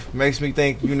life. Makes me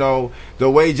think, the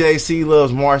way JC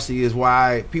loves Marcy is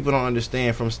why people don't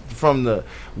understand from the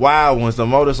wild ones, the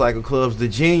motorcycle clubs. The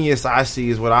genius I see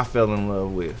is what I fell in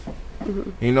love with.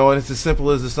 And it's as simple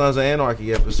as the Sons of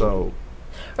Anarchy episode.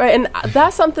 Right, and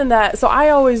that's something that, so I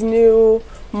always knew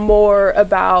more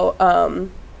about,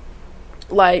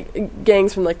 like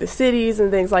gangs from like the cities and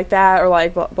things like that, or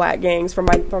like black gangs from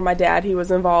my dad. He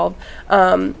was involved,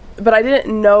 but I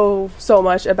didn't know so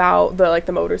much about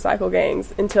the motorcycle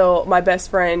gangs until my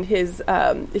best friend,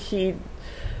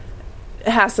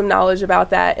 has some knowledge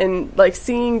about that, and like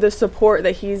seeing the support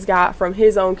that he's got from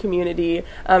his own community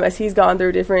as he's gone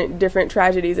through different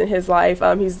tragedies in his life.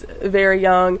 He's very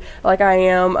young, like I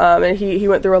am, and he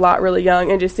went through a lot really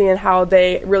young, and just seeing how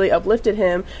they really uplifted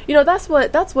him. That's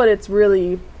what it's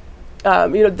really.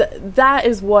 That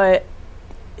is what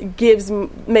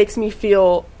makes me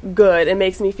feel good and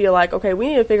makes me feel like, okay, we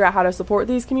need to figure out how to support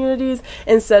these communities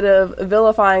instead of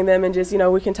vilifying them, and just,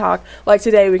 we can talk, like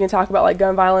today we can talk about like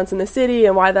gun violence in the city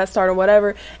and why that started,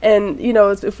 whatever. And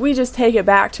if we just take it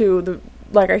back to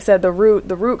like I said, the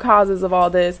root causes of all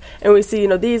this, and we see,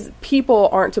 these people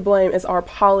aren't to blame, it's our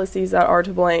policies that are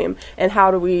to blame, and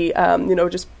how do we,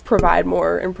 just provide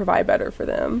more and provide better for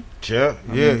them. Yeah,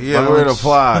 where it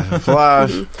applies.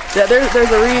 Yeah,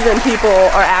 there's a reason people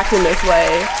are acting this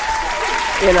way.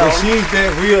 But she's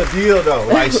that real deal, though.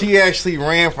 Like, she actually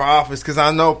ran for office, because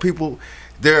I know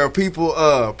there are people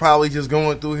probably just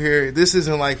going through here. This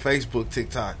isn't like Facebook,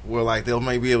 TikTok, where like they'll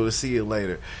maybe be able to see it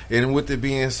later. And with it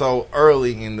being so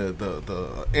early in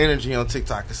the energy on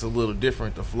TikTok, it's a little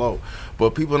different to flow.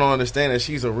 But people don't understand that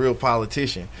she's a real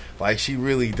politician. Like, she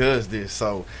really does this.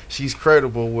 So she's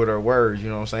credible with her words, you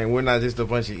know what I'm saying? We're not just a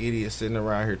bunch of idiots sitting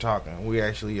around here talking. We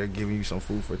actually are giving you some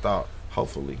food for thought,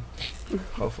 hopefully.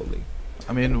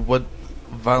 I mean, what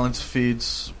violence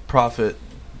feeds profit,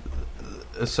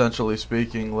 essentially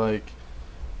speaking. Like,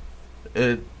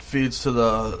 it feeds to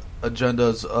the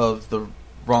agendas of the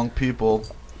wrong people,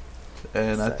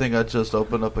 and I think I just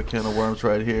opened up a can of worms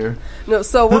right here. No,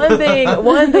 so one thing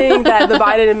that the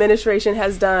Biden administration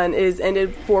has done is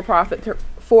ended for-profit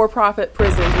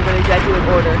prisons with an executive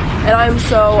order, and I'm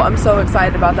so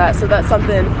excited about that. So that's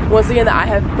something, once again, that I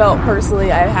have felt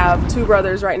personally. I have 2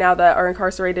 brothers right now that are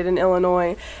incarcerated in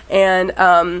Illinois, and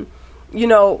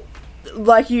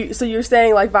so you're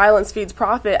saying like violence feeds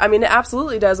profit. I mean, it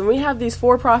absolutely does. When we have these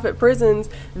for-profit prisons,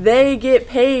 they get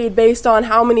paid based on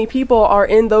how many people are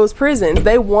in those prisons.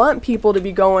 They want people to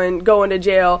be going to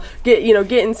jail,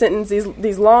 getting sentenced,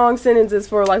 these long sentences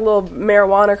for like little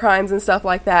marijuana crimes and stuff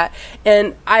like that.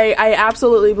 And I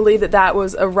absolutely believe that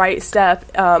was a right step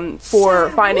for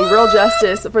finding real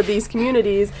justice for these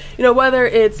communities. Whether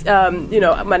it's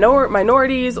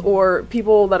minorities or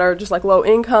people that are just like low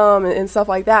income and stuff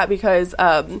like that, because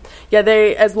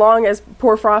they, as long as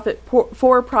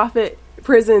for-profit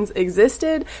prisons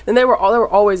existed, then they were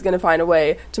always going to find a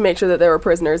way to make sure that there were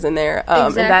prisoners in there.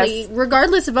 Exactly,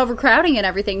 regardless of overcrowding and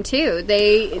everything too.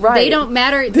 They don't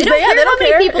matter. They don't care how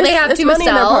many people they have to money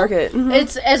sell. In their pocket. Mm-hmm.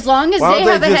 It's as long as they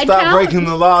have a head count. Why don't they just stop breaking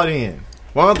the law then?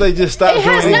 Why don't they just stop? It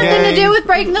has nothing to do with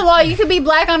breaking the law. You could be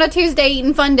black on a Tuesday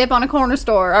eating Fun Dip on a corner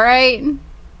store. All right.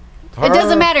 It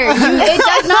doesn't matter. It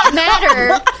does not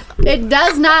matter. It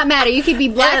does not matter. You could be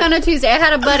black on a Tuesday. I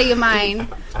had a buddy of mine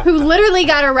who literally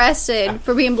got arrested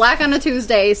for being black on a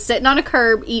Tuesday, sitting on a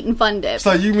curb, eating Fun Dip.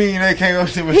 So you mean they came up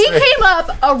to him? He came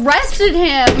up, arrested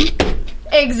him.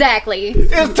 Exactly.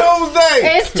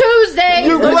 It's Tuesday.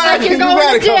 Looks like you're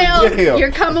going to jail.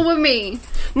 You're coming with me.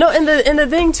 No, and the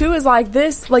thing too is like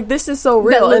this is so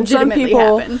real, that and some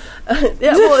people,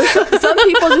 some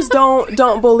people just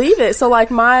don't believe it. So like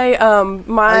my I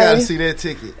gotta see that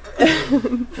ticket.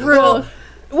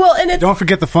 Well, and don't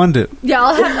forget the Fun Dip. Yeah,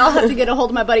 I'll have to get a hold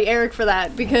of my buddy Eric for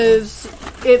that, because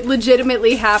it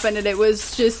legitimately happened and it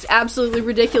was just absolutely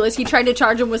ridiculous. He tried to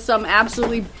charge him with some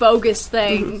absolutely bogus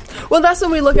thing. Well, that's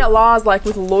when we look at laws like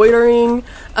with loitering,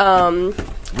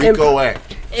 RICO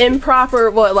Act.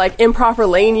 Improper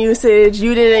lane usage.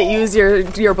 You didn't use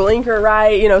your blinker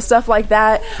right, stuff like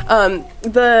that.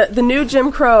 The new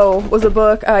Jim Crow was a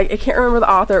book. I can't remember the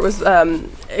author. It was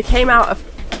it came out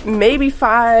maybe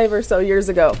 5 or so years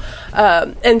ago,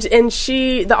 and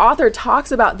the author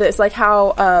talks about this, like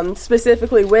how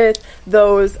specifically with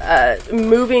those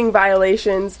moving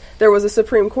violations, there was a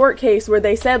Supreme Court case where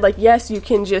they said like, yes, you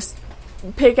can just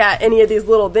pick at any of these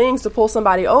little things to pull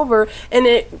somebody over, and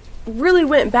it really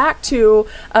went back to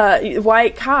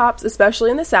white cops,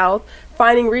 especially in the South,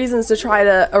 finding reasons to try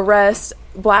to arrest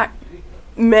black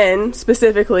men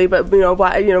specifically, but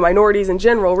black, minorities in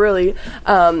general, really,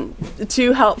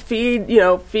 to help feed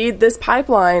this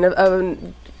pipeline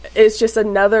of it's just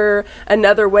another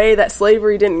way that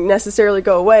slavery didn't necessarily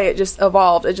go away. It just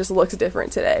evolved. It just looks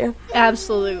different today.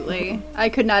 Absolutely, I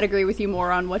could not agree with you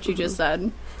more on what you just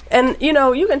said. And,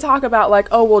 you can talk about, like,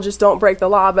 oh, well, just don't break the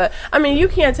law. But, I mean, you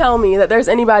can't tell me that there's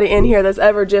anybody in here that's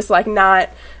ever just, like, not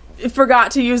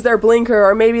forgot to use their blinker,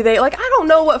 or maybe they I don't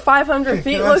know what 500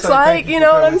 feet looks like. You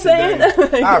know what I'm saying?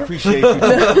 I appreciate you.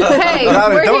 Hey,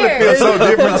 we're don't here. it feel so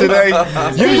different today?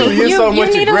 Usually it's so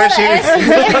much aggression.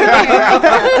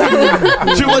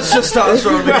 Too much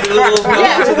testosterone. We get a little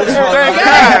to this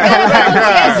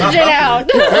Oxygen out.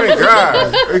 Thank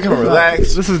God. We can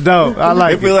relax. This is dope. I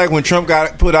like it. Feel like when Trump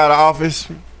got put out of office.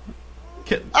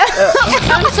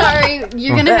 I'm sorry,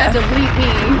 you're gonna have to bleep me.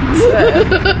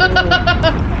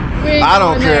 I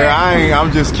don't care.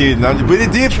 I'm just kidding. But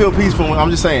it did feel peaceful. I'm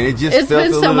just saying. It just felt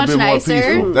a little bit more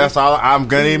peaceful. That's all. I'm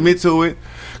gonna admit to it.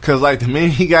 Because the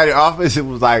minute he got in office, it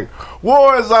was like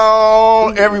war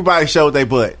zone. Everybody showed their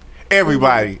butt.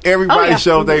 Everybody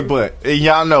showed their butt. And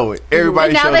y'all know it.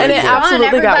 Everybody showed their butt. It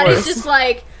absolutely got worse. Everybody's just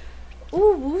like,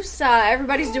 ooh, woosah.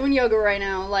 Everybody's doing yoga right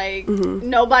now.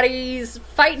 Nobody's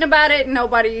fighting about it.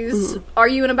 Nobody's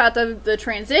arguing about the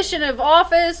transition of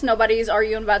office. Nobody's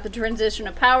arguing about the transition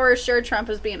of power. Sure, Trump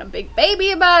is being a big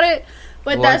baby about it.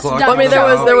 But that's done. I mean, there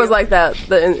was the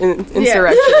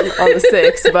insurrection on the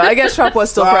 6th, but I guess Trump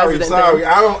was still president. Sorry,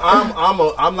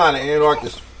 I'm not an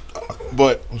anarchist,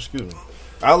 but excuse me.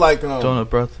 I like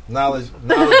donut breath. Knowledge is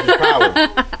power.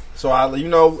 So I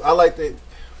like that.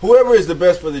 Whoever is the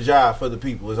best for the job for the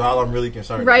people is all I'm really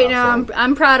concerned about. Right now,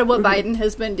 I'm proud of what Biden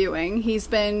has been doing. He's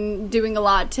been doing a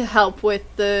lot to help with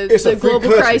the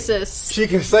global crisis. She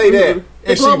can say that.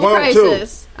 The global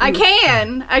crisis. I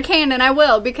can, and I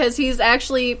will, because he's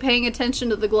actually paying attention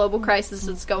to the global crisis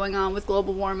that's going on with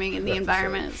global warming and the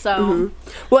environment. So,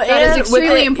 well, that is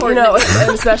extremely important.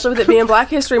 And especially with it being Black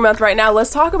History Month right now,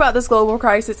 let's talk about this global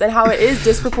crisis and how it is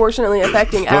disproportionately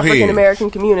affecting African American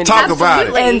communities. Talk about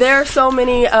it. And there are so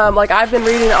many, I've been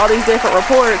reading all these different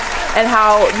reports and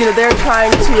how they're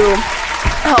trying to.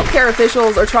 Healthcare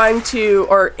officials are trying to,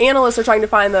 or analysts are trying to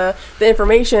find the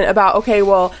information about, okay,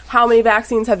 well, how many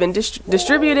vaccines have been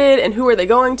distributed and who are they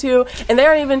going to? And they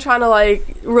aren't even trying to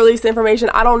release the information.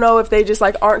 I don't know if they just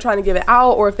aren't trying to give it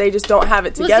out, or if they just don't have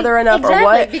it together enough, or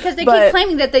what. Because they keep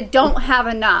claiming that they don't have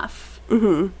enough.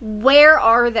 Where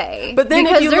are they? But then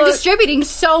because they're distributing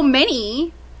so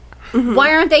many.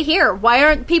 Why aren't they here? Why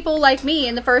aren't people like me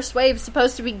in the first wave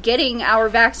supposed to be getting our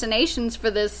vaccinations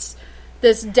for this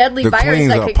deadly virus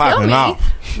that could kill me?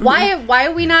 Why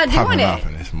are we not doing it?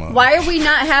 Why are we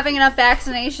not having enough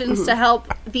vaccinations to help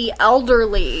the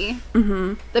elderly,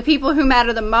 the people who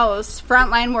matter the most,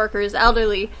 frontline workers,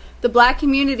 elderly? The Black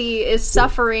community is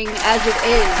suffering as it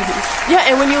is. Yeah,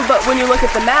 and when you look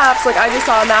at the maps, I just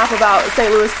saw a map about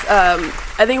St. Louis.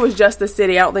 I think it was just the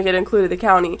city. I don't think it included the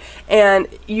county. And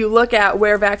you look at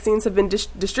where vaccines have been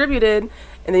distributed,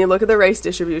 and then you look at the race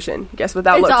distribution. Guess what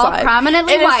that looks like? It's all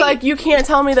prominently white. And it's you can't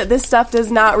tell me that this stuff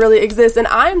does not really exist. And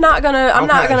I'm not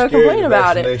gonna complain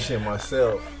about it.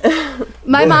 Myself.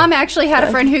 My mom actually had a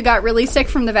friend who got really sick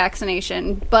from the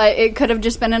vaccination, but it could have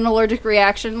just been an allergic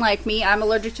reaction. Like me, I'm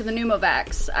allergic to the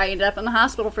pneumovax. I ended up in the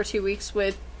hospital for 2 weeks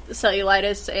with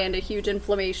cellulitis and a huge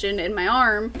inflammation in my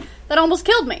arm that almost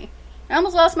killed me. I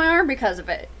almost lost my arm because of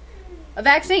it. A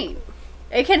vaccine.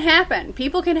 It can happen.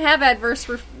 People can have adverse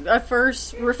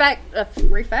effects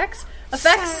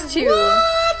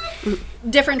to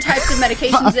different types of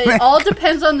medications. It all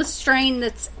depends on the strain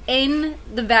that's in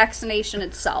the vaccination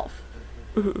itself.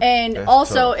 And that's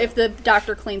also tough. If the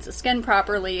doctor cleans the skin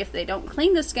properly. If they don't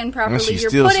clean the skin properly,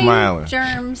 you're putting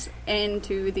germs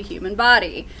into the human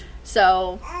body.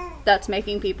 So that's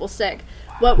making people sick.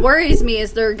 What worries me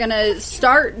is they're going to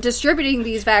start distributing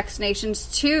these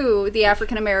vaccinations to the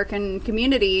African American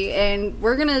community, and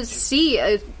we're going to see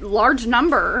a large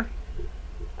number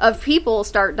of people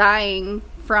start dying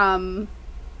from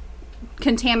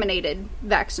contaminated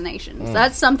vaccinations.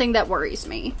 That's something that worries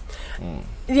me.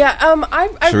 Yeah,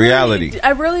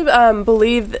 I really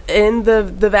believe in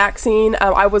the vaccine.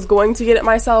 I was going to get it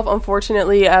myself.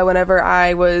 Unfortunately, whenever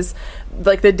I was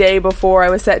the day before I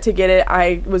was set to get it,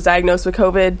 I was diagnosed with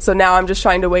COVID. So now I'm just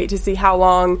trying to wait to see how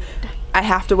long I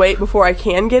have to wait before I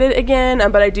can get it again.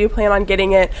 But I do plan on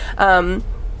getting it. I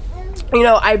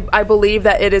believe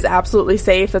that it is absolutely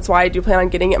safe. That's why I do plan on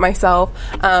getting it myself.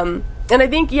 And I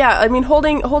think,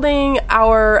 holding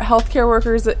our healthcare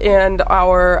workers and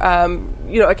our,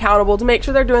 accountable to make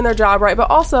sure they're doing their job right. But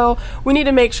also, we need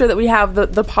to make sure that we have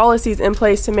the policies in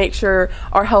place to make sure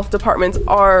our health departments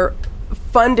are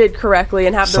funded correctly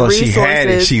and have the resources. So she had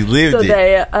it. She lived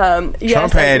it.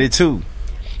 Trump had it too.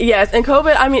 Yes, and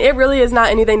COVID, it really is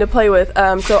not anything to play with.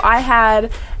 So I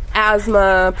had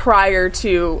asthma prior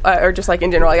to, or just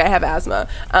in general, I have asthma.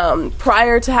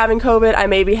 Prior to having COVID, I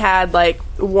maybe had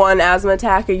one asthma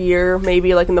attack a year,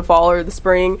 maybe like in the fall or the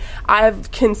spring.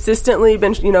 I've consistently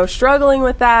been, struggling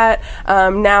with that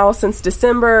now since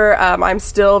December. I'm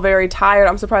still very tired.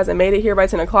 I'm surprised I made it here by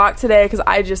 10 o'clock today because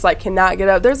I just cannot get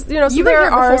up. There's, so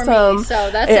there are some. Me,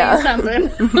 so that's saying something.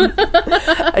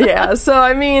 Yeah. So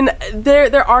I mean,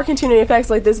 there are continuing effects.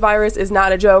 Like, this virus is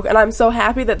not a joke, and I'm so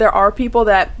happy that there are people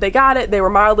that they got it, they were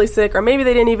mildly sick, or maybe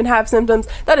they didn't even have symptoms.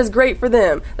 That is great for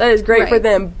them. That is great for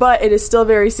them. But it is still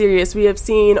very serious. We have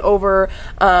seen over,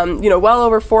 well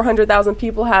over 400,000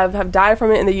 people have died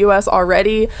from it in the U.S.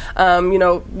 already.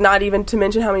 Not even to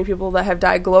mention how many people that have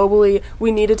died globally.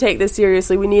 We need to take this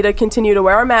seriously. We need to continue to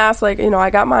wear our masks. Like, I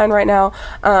got mine right now.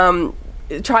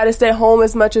 Try to stay home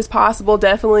as much as possible.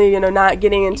 Definitely, not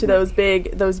getting into those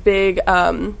big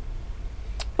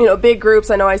big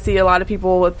groups. I know I see a lot of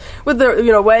people with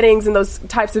their, weddings and those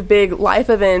types of big life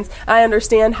events. I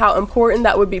understand how important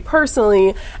that would be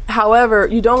personally. However,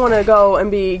 you don't want to go and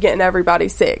be getting everybody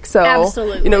sick. So,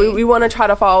 absolutely. We want to try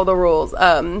to follow the rules.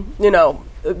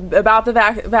 About the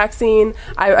vaccine,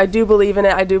 I do believe in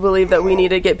it. I do believe that we need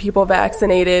to get people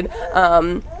vaccinated.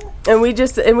 And we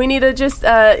need to just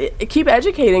keep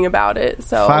educating about it.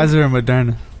 So, Pfizer or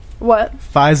Moderna? What?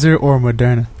 Pfizer or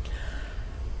Moderna?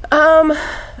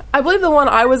 I believe the one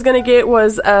I was going to get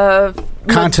was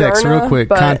context, Moderna, real quick.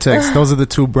 Context. Those are the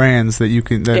two brands that you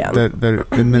can that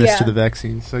administer the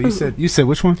vaccine. So you said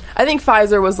which one? I think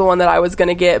Pfizer was the one that I was going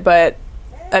to get, but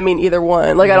I mean either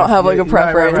one. Like, I don't have a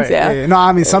preference. Right. Yeah. No,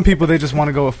 I mean some people, they just want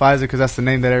to go with Pfizer because that's the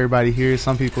name that everybody hears.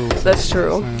 Some people. That's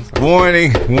true.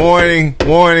 Warning!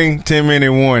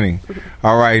 10-minute warning.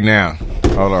 All right, now.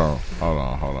 Hold on.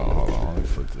 Let me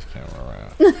flip this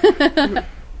camera around.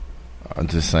 I'm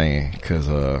just saying, because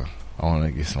I want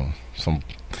to get some.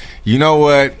 You know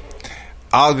what?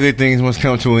 All good things must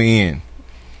come to an end.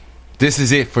 This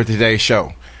is it for today's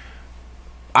show.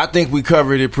 I think we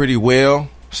covered it pretty well,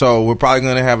 so we're probably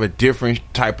going to have a different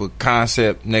type of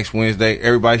concept next Wednesday.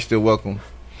 Everybody's still welcome.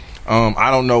 I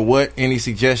don't know what. Any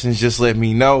suggestions, just let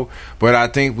me know. But I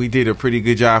think we did a pretty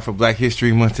good job for Black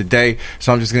History Month today.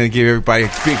 So I'm just going to give everybody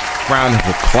a big round of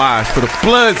applause for the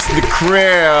Bloods, the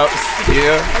Crips.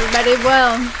 Yeah. Everybody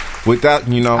well. Without,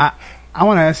 I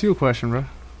want to ask you a question, bro.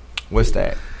 What's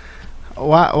that?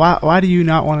 Why do you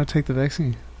not want to take the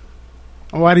vaccine?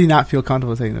 Why do you not feel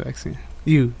comfortable taking the vaccine?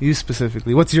 You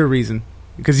specifically. What's your reason?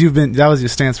 Because that was your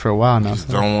stance for a while now. Just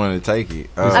don't want to take it.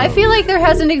 I feel like there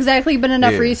hasn't exactly been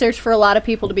enough research for a lot of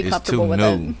people to be comfortable with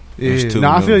it. It's too new.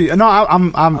 I feel you. No,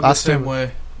 I'm the same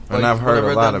way. And I've heard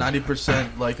a lot of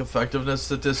 90% effectiveness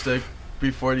statistic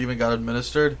before it even got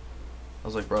administered. I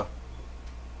was like, bro,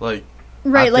 right?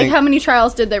 How many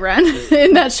trials did they run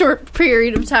in that short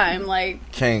period of time?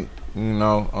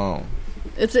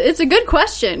 It's a good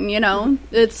question.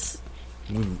 It's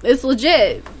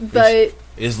legit, but.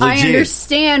 I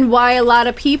understand why a lot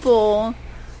of people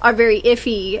are very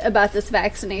iffy about this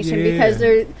vaccination because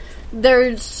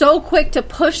they're so quick to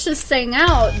push this thing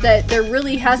out that there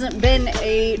really hasn't been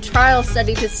a trial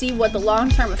study to see what the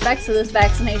long-term effects of this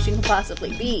vaccination could possibly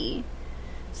be.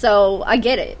 So I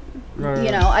get it.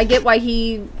 Right. I get why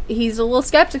he's a little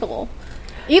skeptical.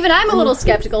 Even I'm a little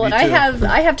skeptical, and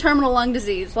I have terminal lung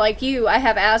disease like you. I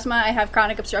have asthma. I have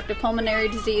chronic obstructive pulmonary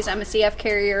disease. I'm a CF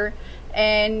carrier.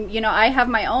 And, I have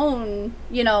my own,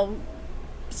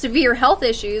 severe health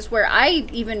issues where I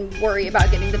even worry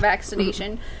about getting the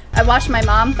vaccination. I watched my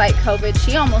mom fight COVID.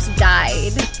 She almost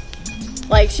died.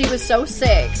 She was so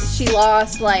sick. She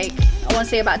lost, I want to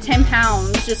say about 10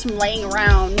 pounds just from laying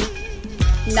around,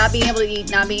 not being able to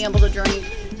eat, not being able to drink,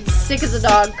 sick as a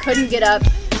dog, couldn't get up.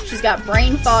 She's got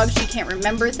brain fog. She can't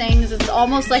remember things. It's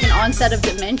almost like an onset of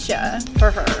dementia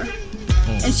for her.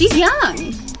 And she's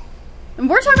young. And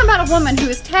we're talking about a woman who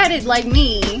is tatted like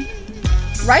me,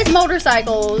 rides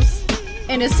motorcycles,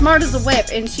 and is smart as a whip,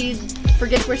 and she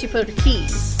forgets where she put her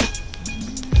keys.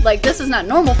 This is not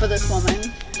normal for this woman.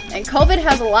 And COVID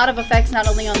has a lot of effects not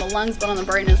only on the lungs, but on the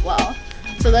brain as well.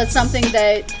 So that's something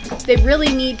that they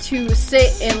really need to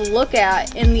sit and look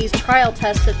at in these trial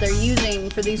tests that they're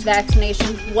using for these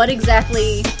vaccinations. What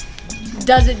exactly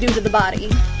does it do to the body?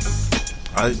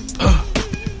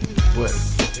 What?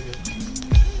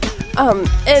 And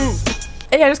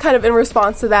just kind of in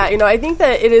response to that, I think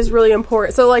that it is really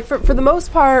important. So, for the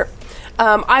most part,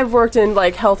 I've worked in,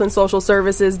 health and social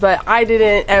services, but I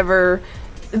didn't ever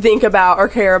think about or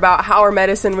care about how our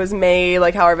medicine was made,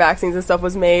 how our vaccines and stuff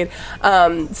was made.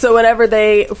 So whenever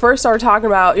they first started talking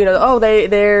about,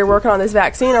 they're working on this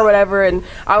vaccine or whatever, and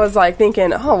I was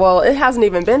thinking, oh, well, it hasn't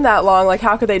even been that long.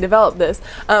 How could they develop this?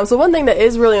 So one thing that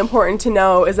is really important to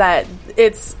know is that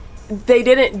they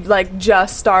didn't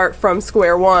just start from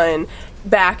square one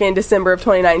back in December of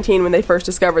 2019 when they first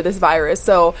discovered this virus.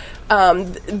 So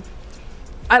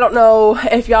I don't know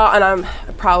if y'all, and I'm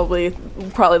probably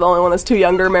the only one that's too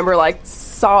young to remember, like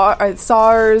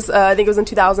SARS. I think it was in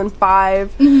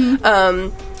 2005.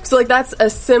 So like that's a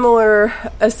similar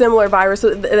virus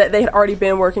that they had already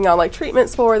been working on like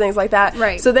treatments for, things like that.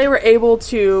 Right. So they were able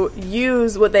to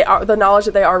use the knowledge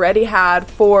that they already had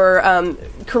for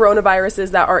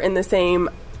coronaviruses that are in the same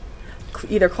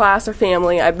either class or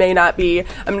family. I'm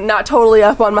not totally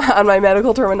up on my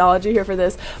medical terminology here for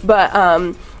this, but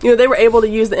they were able to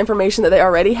use the information that they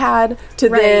already had to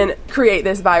then create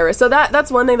this virus. So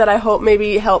that's one thing that I hope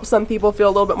maybe helps some people feel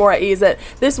a little bit more at ease, that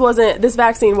this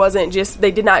vaccine wasn't just, they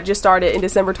did not just start it in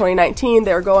December 2019.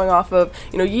 They were going off of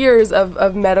years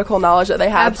of medical knowledge that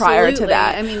they had prior to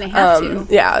that. I mean, they have to.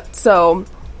 Yeah. So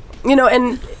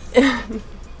and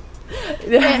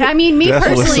I mean, me That's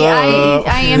personally, what's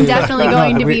up. I am definitely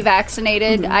going to be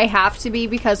vaccinated. I have to be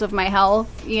because of my health.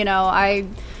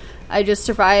 I just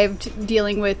survived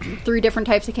dealing with 3 different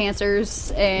types of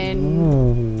cancers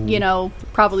in,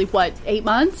 probably 8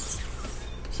 months?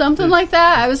 Something like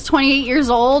that. I was 28 years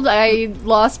old. I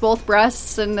lost both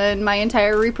breasts and then my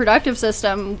entire reproductive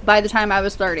system by the time I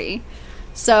was 30.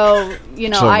 So,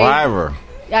 Survivor.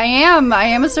 I am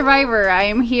a survivor. I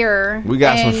am here. We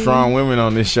got some strong women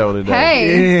on this show today.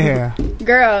 Hey. Yeah.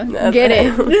 Girl, get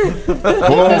it. Boom. Yeah.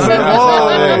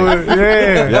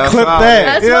 Clip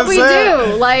that. That's what we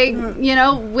do. Like,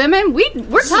 women,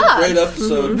 we're tough. Great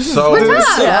episode. So We're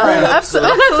tough.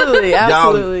 Absolutely.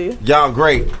 Y'all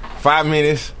great. 5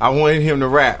 minutes. I wanted him to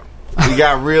rap. We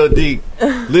got real deep.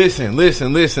 Listen.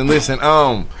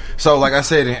 So like I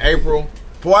said, in April,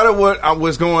 part of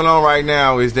what's going on right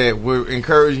now is that we're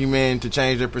encouraging men to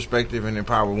change their perspective and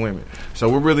empower women. So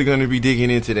we're really going to be digging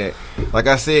into that. Like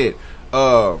I said,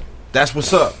 that's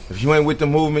what's up. If you ain't with the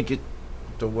movement, get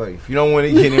the way. If you don't want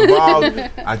to get involved,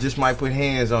 I just might put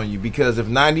hands on you, because if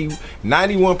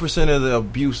 91% of the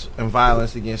abuse and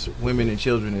violence against women and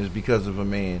children is because of a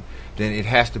man, then it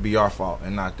has to be our fault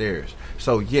and not theirs.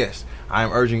 So yes, I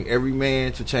am urging every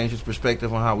man to change his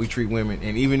perspective on how we treat women.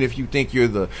 And even if you think you're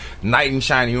the knight in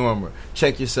shining armor,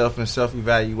 check yourself and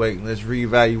self-evaluate. And let's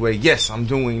reevaluate. Yes, I'm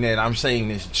doing that. I'm saying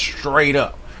this straight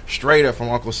up from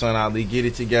Uncle Son Ali. Get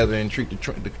it together and treat the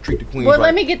queen. Well, right.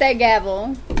 let me get that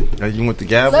gavel. You want the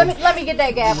gavel? Let me get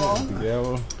that gavel.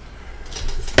 Gavel.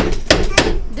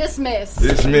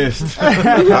 Dismissed.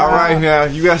 All right, now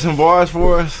you got some bars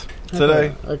for us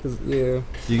today. Yeah.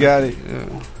 You got it. Yeah,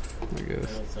 I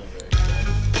guess.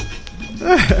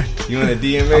 You in a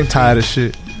DMX? I'm tired of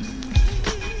shit.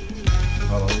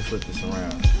 Hold on, let me flip this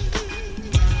around.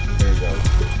 There we go.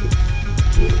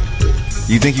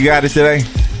 You think you got it today?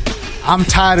 I'm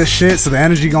tired of shit, so the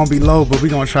energy gonna be low, but we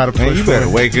gonna try to push. Man, you better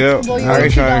for it. wake up. Well, I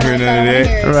ain't trying to hear none of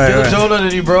that. Right, Get a donut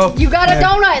in you, bro. You got a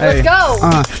donut. Let's go.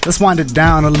 Let's wind it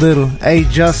down a little. Hey,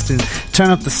 Justin, turn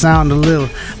up the sound a little.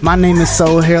 My name is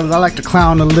Soul Hill. I like to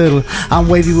clown a little. I'm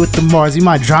wavy with the Mars. You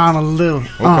might drown a little.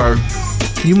 Okay.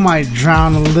 You might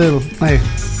drown a little. Hey,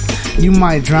 you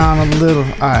might drown a little.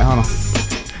 All right, hold on.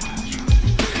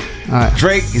 All right.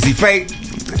 Drake, is he fake?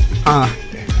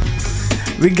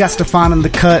 We got Stefan in the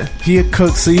cut. He a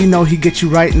cook, so you know he get you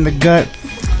right in the gut.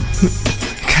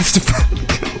 Got Stefan.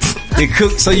 He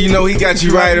cooked, so you know he got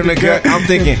you right in the gut. I'm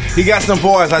thinking, he got some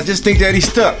bars. I just think that he's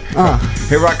stuck.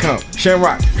 Here I come.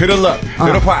 Shamrock. Hit her luck.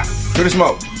 Hit her pot. Hit her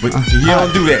smoke. But you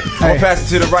don't do that. I'm going to pass it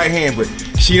to the right hand, but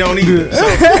she don't either.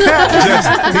 So just,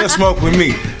 he'll smoke with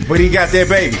me. But he got that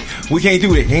baby. We can't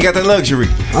do that. He ain't got that luxury.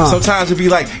 Sometimes it be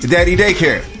like daddy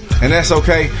daycare. And that's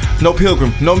okay. No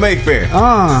Pilgrim, no Mayfair.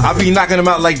 I be knocking them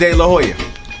out like De La Hoya.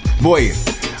 Boy,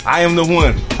 I am the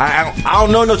one. I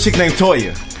don't know no chick named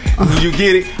Toya. You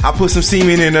get it? I put some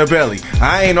semen in her belly.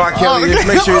 I ain't no R. Kelly. Just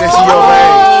make sure that she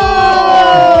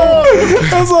your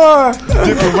age. That's hard.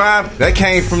 Different rhyme. That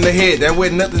came from the head. That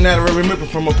wasn't nothing that I remember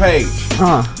from a page.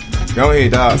 Go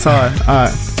ahead, dog. That's hard. All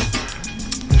right.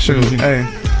 Shoot. Hey.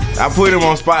 I put him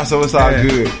on spot, so it's all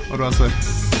good. What do I say?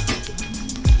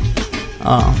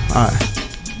 Alright.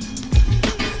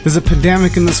 There's a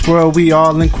pandemic in this world, we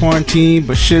all in quarantine,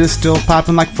 but shit is still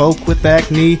popping like folk with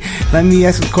acne. Let me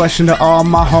ask a question to all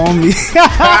my homies.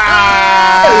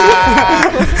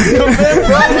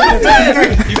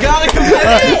 You gotta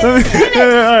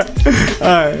compare.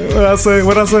 Alright,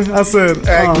 what I say? I said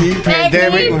acne,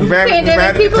 pandemic,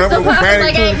 people still popping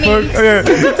like acne.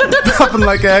 Popping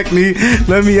like acne.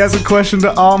 Let me ask a question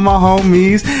to all my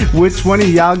homies. Which one of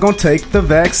y'all gonna take the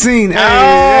vaccine?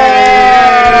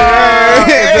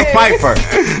 The Piper.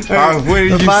 What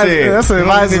did you say? That's a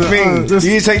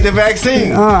you take the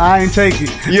vaccine. I ain't take it.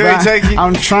 You ain't take it?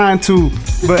 I'm trying to.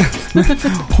 But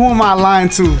who am I lying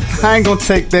to? I ain't gonna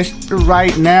take that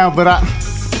right now, but I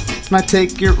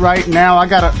take it right now. I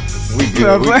gotta. We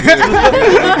good. We good.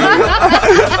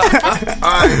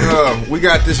 All right, we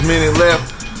got this minute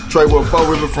left. Trey with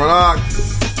 4 Riverfront Arc.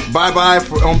 Bye-bye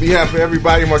on behalf of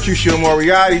everybody. Martuccio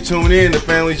Moriarty, tune in. The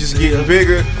family's just getting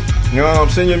bigger.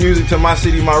 Send your music to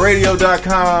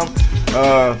mycitymyradio.com.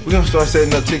 We're going to start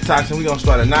setting up TikToks, and we're going to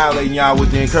start annihilating y'all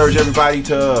with to encourage everybody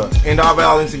to end all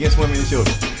violence against women and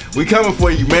children. We coming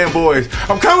for you, man, boys.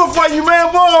 I'm coming for you,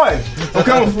 man, boys. I'm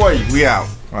coming for you. We out.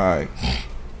 All right.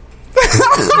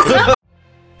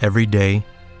 Every day,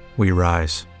 we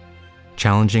rise,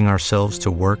 challenging ourselves to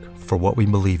work for what we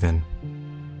believe in.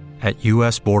 At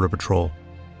U.S. Border Patrol,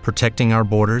 protecting our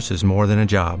borders is more than a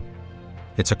job.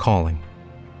 It's a calling.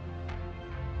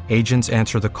 Agents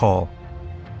answer the call,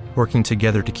 working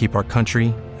together to keep our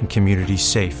country and communities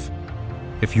safe.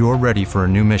 If you're ready for a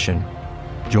new mission,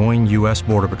 join U.S.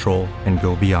 Border Patrol and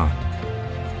go beyond.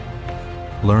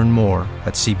 Learn more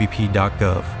at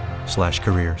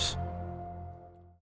cbp.gov/careers.